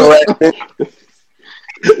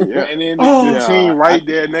 And then the team right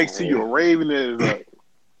there next to you, a raven, is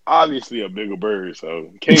obviously a bigger bird, so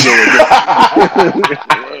can't go with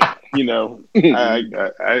that.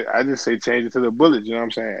 I just say change it to the Bullets. You know what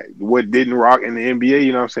I'm saying? What didn't rock in the NBA,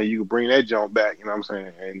 you know what I'm saying? You could bring that jump back. You know what I'm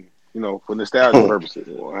saying? And for nostalgia purposes.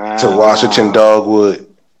 To Washington Dogwood.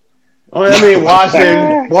 Oh, I mean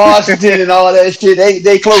Washington and all that shit.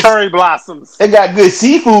 They close. Cherry blossoms. They got good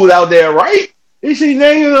seafood out there, right? They should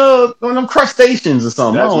name one of them crustaceans or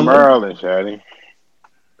something. That's Maryland, Shady.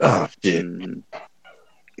 Oh shit.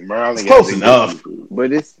 Maryland, it's close enough.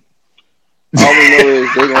 But it's all we know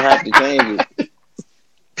is they're gonna have to change it.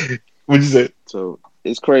 What'd you say? So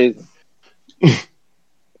it's crazy.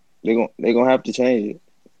 They're gonna have to change it.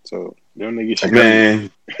 So them niggas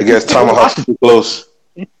man, I guess Tomahawk too close.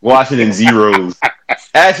 Washington zeros.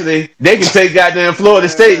 Actually, they can take goddamn Florida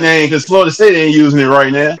State name because Florida State ain't using it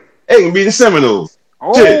right now. They can be the Seminoles.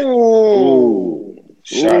 Oh,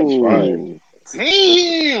 shots fired.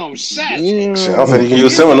 Damn, shots. I don't think you can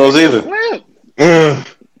use Seminoles either.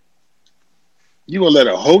 You gonna let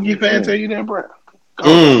a Hokie fan tell you that, bro?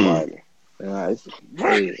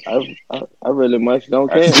 I really much don't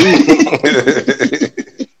care.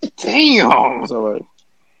 Damn. So,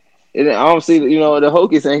 I don't see, the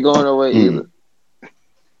Hokies ain't going away either.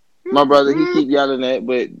 My brother, he keep yelling that,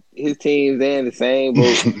 but his teams, they in the same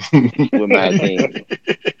boat with my team.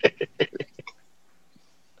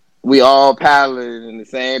 We all paddling in the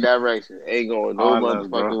same direction. Ain't going no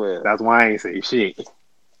motherfucking way. That's why I ain't say shit.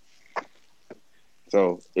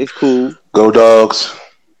 So, it's cool. Go Dogs.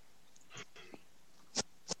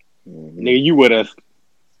 Nigga, you with us.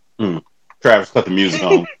 Travis, cut the music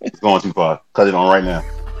on. It's going too far. Cut it on right now.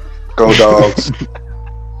 Go Dogs.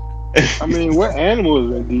 I mean, what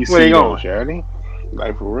animals in DC? Where you going, Shady?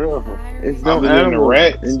 Like for real? It's no other than the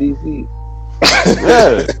rats in DC.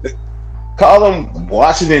 Yeah. Call them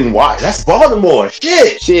Washington. That's Baltimore.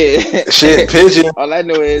 Shit. Pigeon. All I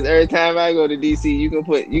know is every time I go to DC, you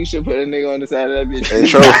should put a nigga on the side of that bitch. They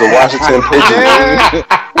chose the Washington Pigeon.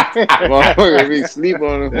 Motherfucker be sleep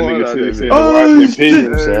on the phone out there. The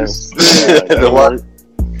Washington Pigeon.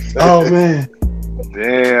 Oh man.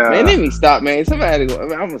 Damn. Man, let me stop, man. Somebody go. I'm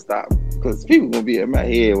gonna stop because people gonna be in my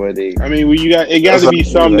head one day. I mean, it got to be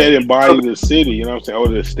something that embodies the city, you know what I'm saying, or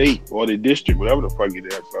the state, or the district, whatever the fuck it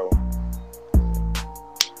is. So.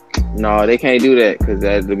 No, they can't do that because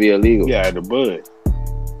that'd be illegal. Yeah, the bud.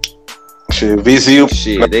 Shit, VCU.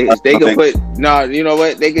 Shit, they could put. No, you know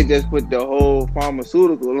what? They could just put the whole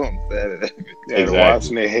pharmaceutical on Saturday. Exactly.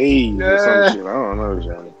 Watching the haze or some shit. I don't know,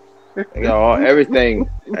 Johnny. They got everything.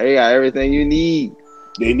 They got everything you need.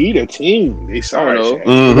 They need a team. They sorry.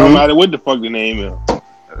 No matter what the fuck the name is. All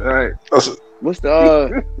right. What's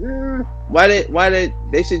the why they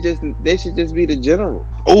should just be the general?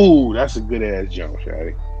 Oh, that's a good ass jump,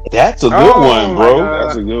 Shady. That's a good one, bro.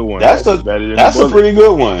 That's a good one. That's a pretty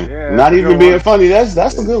good one. Yeah, not even being funny.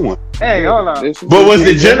 That's a good one. Hey, hold on. But was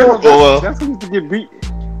the general that's who used to get beat?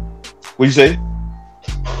 What'd you say?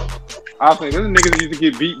 I was saying, those niggas used to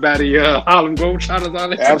get beat by the Harlem Globetrotters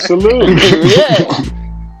on it. Absolutely. Yeah.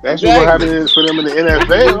 That's what's gonna happen for them in the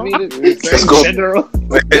NFL. Let's go. General.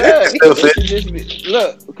 Look, because they should just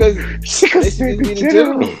be the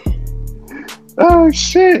general. Oh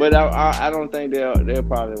shit! But I don't think they'll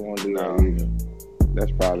probably won't do that either.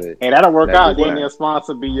 That's probably. Hey, that'll work out. Good. Getting their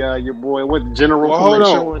sponsor be your boy with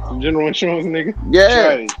General General Insurance nigga.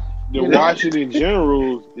 Yeah. The Washington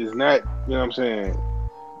Generals is not, you know what I'm saying,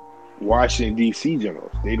 Washington D.C.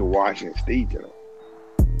 Generals. They the Washington State Generals.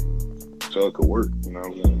 So it could work, you know what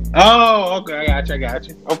I'm saying? Oh, okay. I got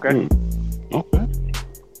you. Okay. Okay.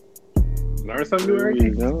 Learn something new every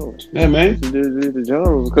day. Yeah, man. The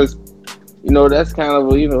generals, because that's kind of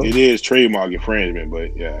It is trademark infringement,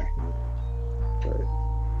 but yeah.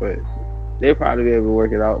 But they'll probably be able to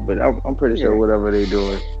work it out. But I'm pretty sure whatever they're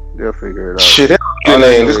doing, they'll figure it out. Shit,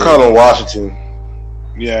 just call them Washington.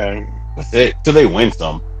 Yeah. That's it. Till they win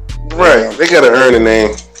some. Right. They gotta earn a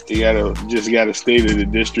name. You gotta stay to the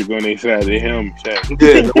district on their side of him. Yeah,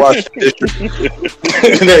 the Washington district.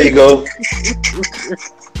 There you go.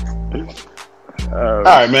 All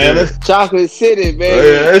right, man. Let's Chocolate City,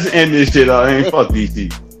 man. let's end this shit. I ain't fuck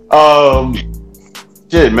DC.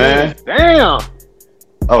 Shit, man. Damn.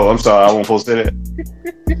 Oh, I'm sorry. I won't post that.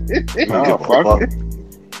 No, fuck it.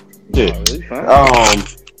 Shit. It's fine.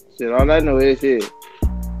 Shit, all I know is shit.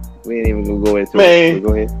 We ain't even gonna go into Man. it. So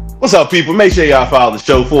go ahead. What's up, people? Make sure y'all follow the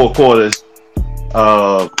show 4 quarters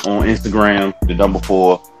on Instagram, the number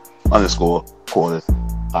 4_quarters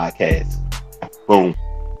podcast. Boom.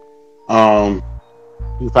 You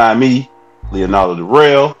can find me, Leonardo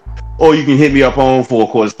Durrell, or you can hit me up on 4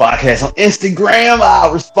 quarters podcast on Instagram.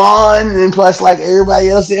 I'll respond, and plus, like everybody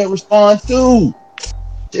else, they'll respond too.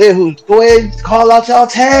 Dude, go ahead and call out y'all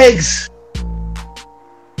tags.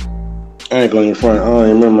 I ain't going in front. I don't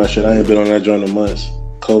even remember my shit. I ain't been on that joint in months.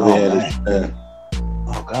 COVID had it.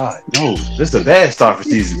 Oh God, no! This is a bad start for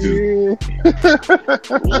season 2.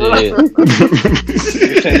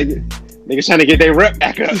 Niggas trying to get their rep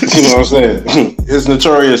back up. You know what I'm saying? It's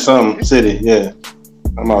notorious some city. Yeah,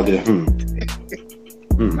 I'm out there.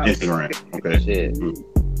 Instagram. Okay. Shit.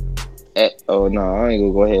 Oh no, I ain't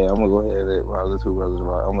gonna go ahead. I'm gonna go ahead and let my other two brothers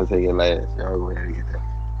rock. I'm gonna take it last. Y'all go ahead and get that.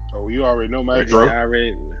 Oh, you already know my Retro.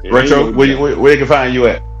 Retro, where they can find you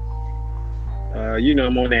at?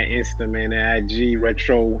 I'm on that Insta, man, that IG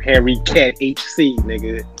Retro Harry Cat HC,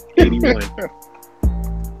 nigga, 81.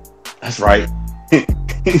 That's right.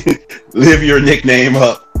 Live your nickname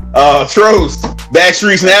up. Trost,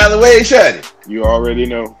 Backstreets and Alleyway, shut it. You already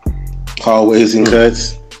know. Hallways and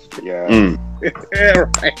cuts. Yeah. Yeah,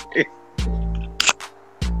 right.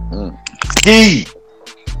 Ski,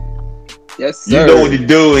 Yes, sir. you know what to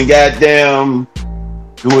do, and goddamn,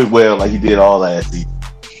 do it well like you did all last season.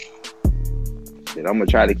 Shit, I'm gonna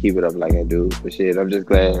try to keep it up like I do. But shit, I'm just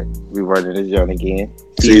glad we running this joint again.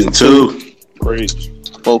 Season 2. Great.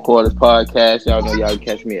 4 quarters podcast. Y'all know y'all can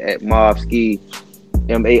catch me at Marvski,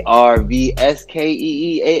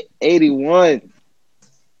 MARVSKEE 81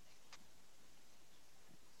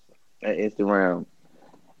 at Instagram.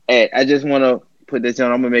 Hey, I just want to put this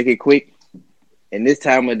on. I'm gonna make it quick. And this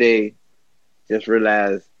time of day, just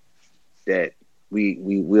realize that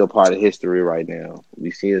we're a part of history right now. We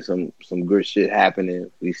seeing some good shit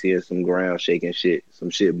happening. We seeing some ground shaking shit, some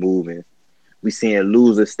shit moving. We seeing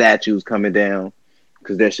loser statues coming down,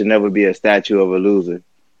 because there should never be a statue of a loser.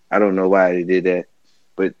 I don't know why they did that,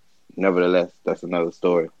 but nevertheless, that's another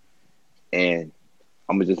story. And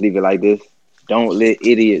I'm gonna just leave it like this: don't let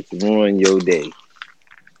idiots ruin your day.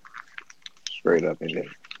 Straight up in there.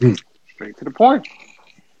 Straight to the point.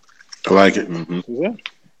 I like it. Mm-hmm.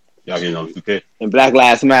 Y'all getting on 2K? And Black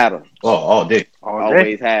Lives Matter. Oh, all day.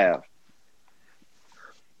 Always have.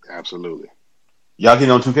 Absolutely. Y'all getting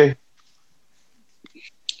on 2K?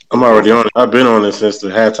 I'm already on it. I've been on it since the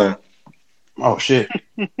halftime. Oh shit.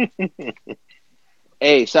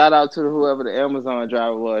 Hey, shout out to whoever the Amazon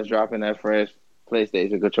driver was dropping that fresh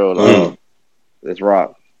PlayStation controller. Let's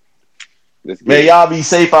rock. Man, y'all be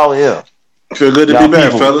safe out here. Feel good to Y'all be back,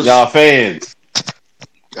 people, fellas. Y'all fans.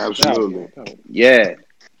 Absolutely. Yeah.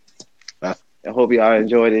 I hope y'all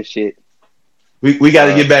enjoy this shit. We got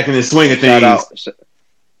to get back in the swing of things.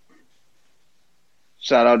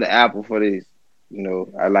 Shout out to Apple for these.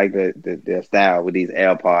 I like their style with these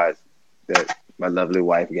AirPods that my lovely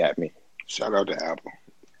wife got me. Shout out to Apple.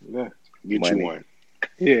 Yeah. Get Money. you one.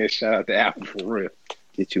 Yeah, shout out to Apple for real.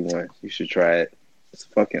 Get you one. You should try it. It's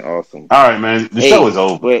fucking awesome. All right, man. The show is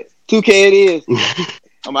over. But 2K it is.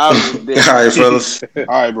 I'm out of this. All right, fellas. All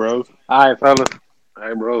right, bros. All right, fellas. All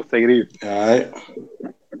right, bro. Take it easy. All right.